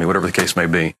economy, whatever the case may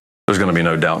be, there's going to be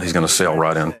no doubt he's going to sail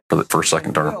right in for the first,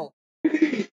 second term.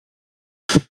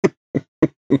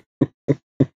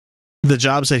 The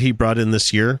jobs that he brought in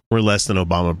this year were less than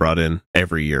Obama brought in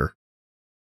every year.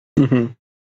 Mm-hmm.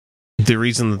 The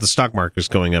reason that the stock market is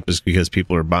going up is because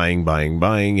people are buying,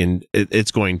 and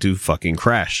it's going to fucking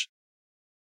crash.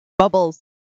 Bubbles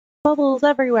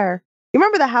everywhere. You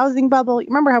remember the housing bubble? You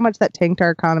remember how much that tanked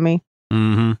our economy?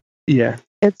 Mm-hmm. Yeah.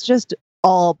 It's just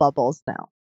all bubbles now.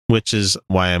 Which is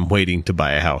why I'm waiting to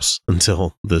buy a house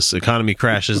until this economy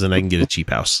crashes and I can get a cheap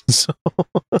house. So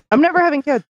I'm never having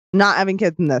kids. Not having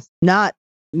kids in this.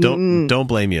 Don't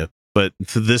blame you. But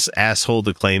for this asshole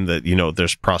to claim that,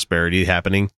 there's prosperity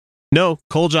happening. No,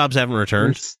 coal jobs haven't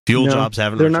returned. Fuel jobs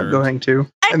haven't returned. They're not going to.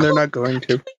 And they're not going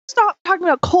to. Stop talking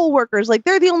about coal workers like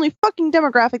they're the only fucking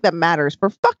demographic that matters, for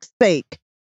fuck's sake.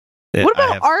 Yeah, what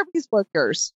about Arby's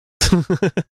workers?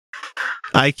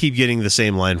 I keep getting the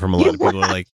same line from a lot of people.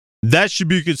 Like, that should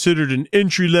be considered an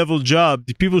entry-level job.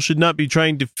 People should not be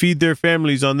trying to feed their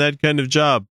families on that kind of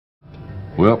job.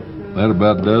 Well, that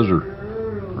about does her.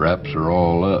 Wraps her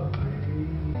all up.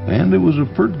 And it was a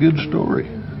pretty good story,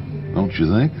 don't you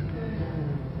think?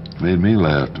 Made me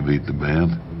laugh to beat the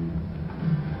band.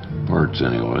 Parts,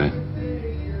 anyway.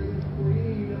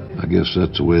 I guess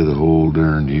that's the way the whole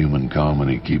darned human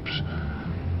comedy keeps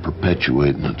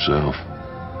perpetuating itself.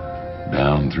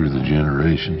 Down through the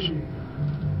generations.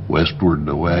 Westward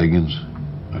the wagons.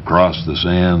 Across the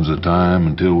sands of time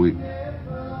until we...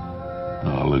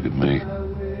 Oh, look at me.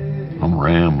 I'm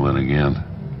rambling again.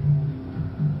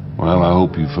 Well, I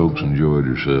hope you folks enjoyed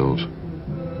yourselves.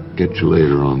 Catch you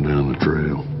later on down the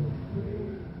trail.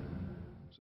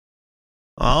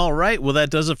 All right, well, that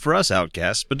does it for us,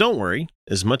 Outcasts. But don't worry,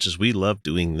 as much as we love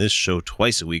doing this show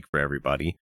twice a week for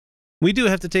everybody, we do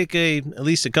have to take at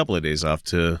least a couple of days off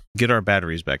to get our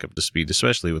batteries back up to speed,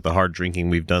 especially with the hard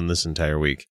drinking we've done this entire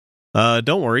week.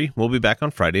 Don't worry, we'll be back on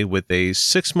Friday with a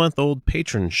 6-month-old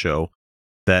patron show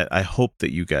that I hope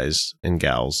that you guys and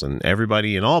gals and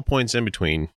everybody in all points in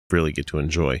between really get to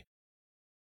enjoy.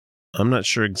 I'm not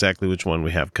sure exactly which one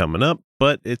we have coming up,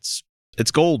 but it's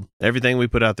gold. Everything we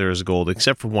put out there is gold,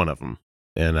 except for one of them.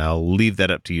 And I'll leave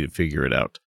that up to you to figure it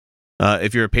out.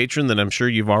 If you're a patron, then I'm sure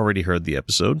you've already heard the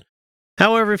episode.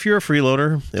 However, if you're a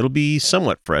freeloader, it'll be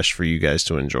somewhat fresh for you guys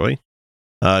to enjoy.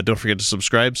 Don't forget to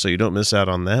subscribe so you don't miss out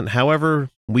on that. However,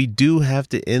 we do have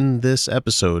to end this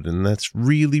episode, and that's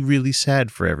really, really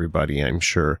sad for everybody, I'm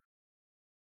sure.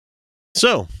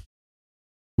 So,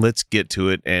 let's get to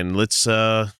it, and let's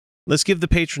give the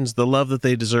patrons the love that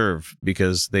they deserve,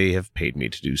 because they have paid me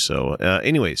to do so.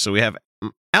 Anyway, so we have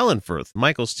Alan Firth,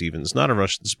 Michael Stevens, Not a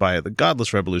Russian Spy, The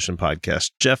Godless Revolution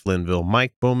Podcast, Jeff Linville,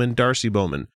 Mike Bowman, Darcy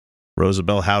Bowman,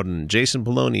 Rosabelle Howden, Jason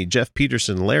Poloni, Jeff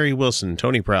Peterson, Larry Wilson,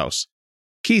 Tony Prouse,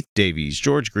 Keith Davies,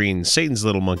 George Green, Satan's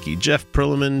Little Monkey, Jeff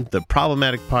Perlman, The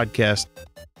Problematic Podcast,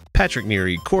 Patrick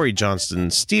Neary, Corey Johnston,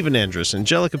 Stephen Andrus,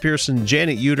 Angelica Pearson,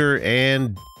 Janet Uter,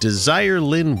 and Desire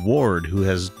Lynn Ward, who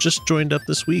has just joined up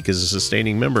this week as a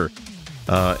sustaining member.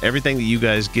 Everything that you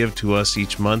guys give to us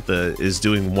each month is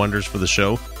doing wonders for the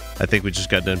show. I think we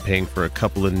just got done paying for a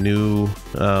couple of new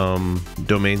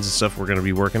domains and stuff we're going to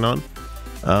be working on.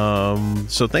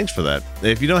 So thanks for that.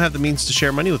 If you don't have the means to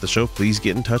share money with the show, please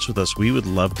get in touch with us. We would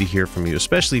love to hear from you,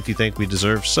 especially if you think we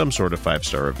deserve some sort of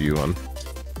 5-star review on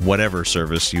whatever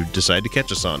service you decide to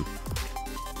catch us on.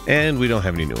 And we don't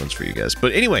have any new ones for you guys.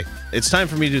 But anyway, it's time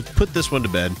for me to put this one to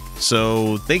bed.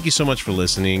 So thank you so much for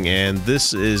listening. And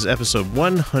this is episode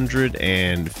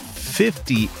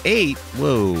 158.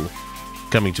 Whoa.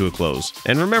 coming to a close.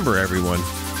 And remember, everyone,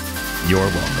 you're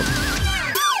welcome.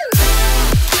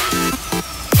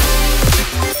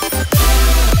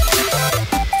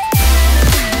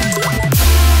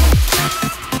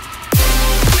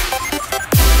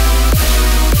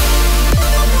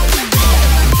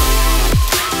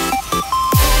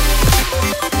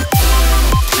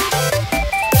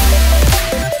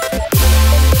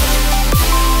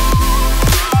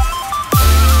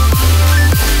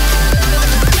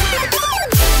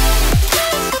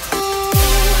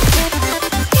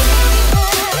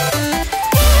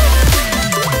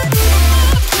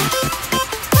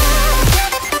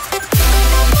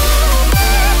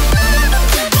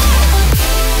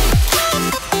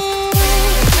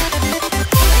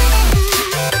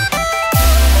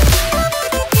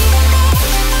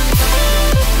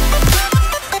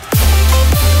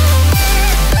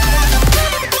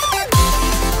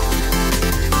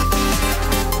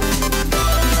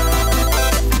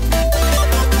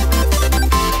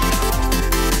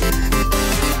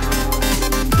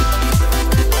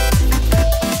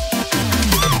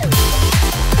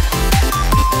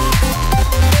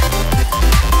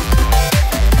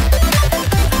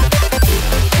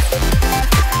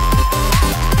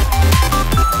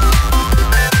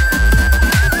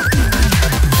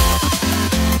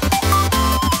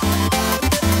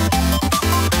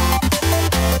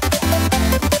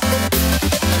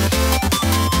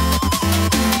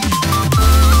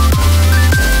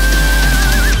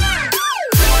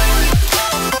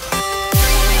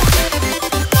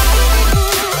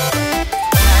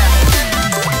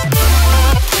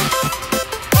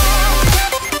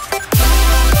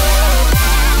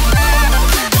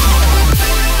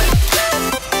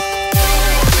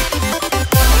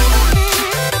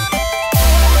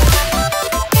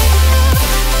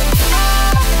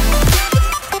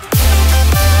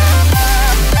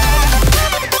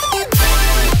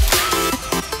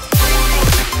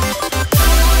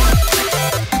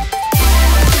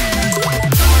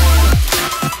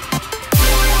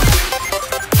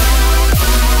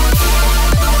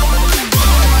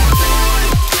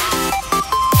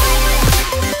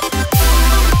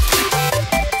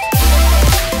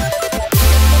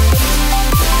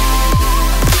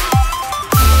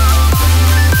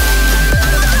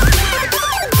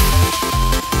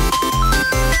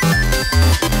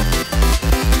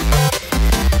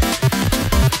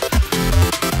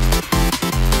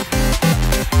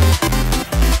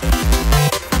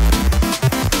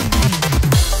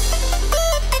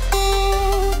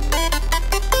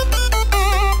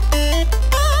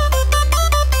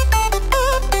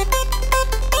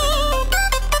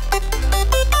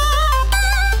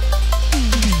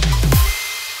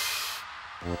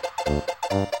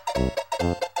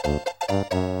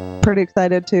 Pretty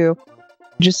excited to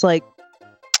just like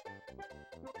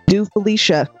do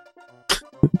Felicia,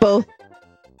 both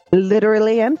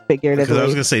literally and figuratively. Because I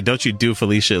was gonna say, don't you do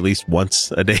Felicia at least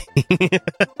once a day?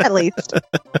 At least.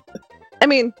 I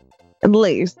mean, at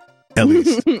least. At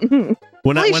least.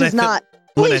 Felicia's not.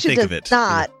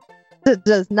 Felicia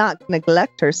does not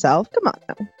neglect herself. Come on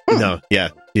now. No,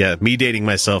 yeah. Me dating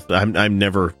myself, I'm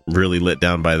never really let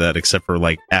down by that, except for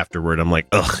like afterward. I'm like,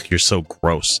 ugh, you're so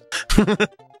gross.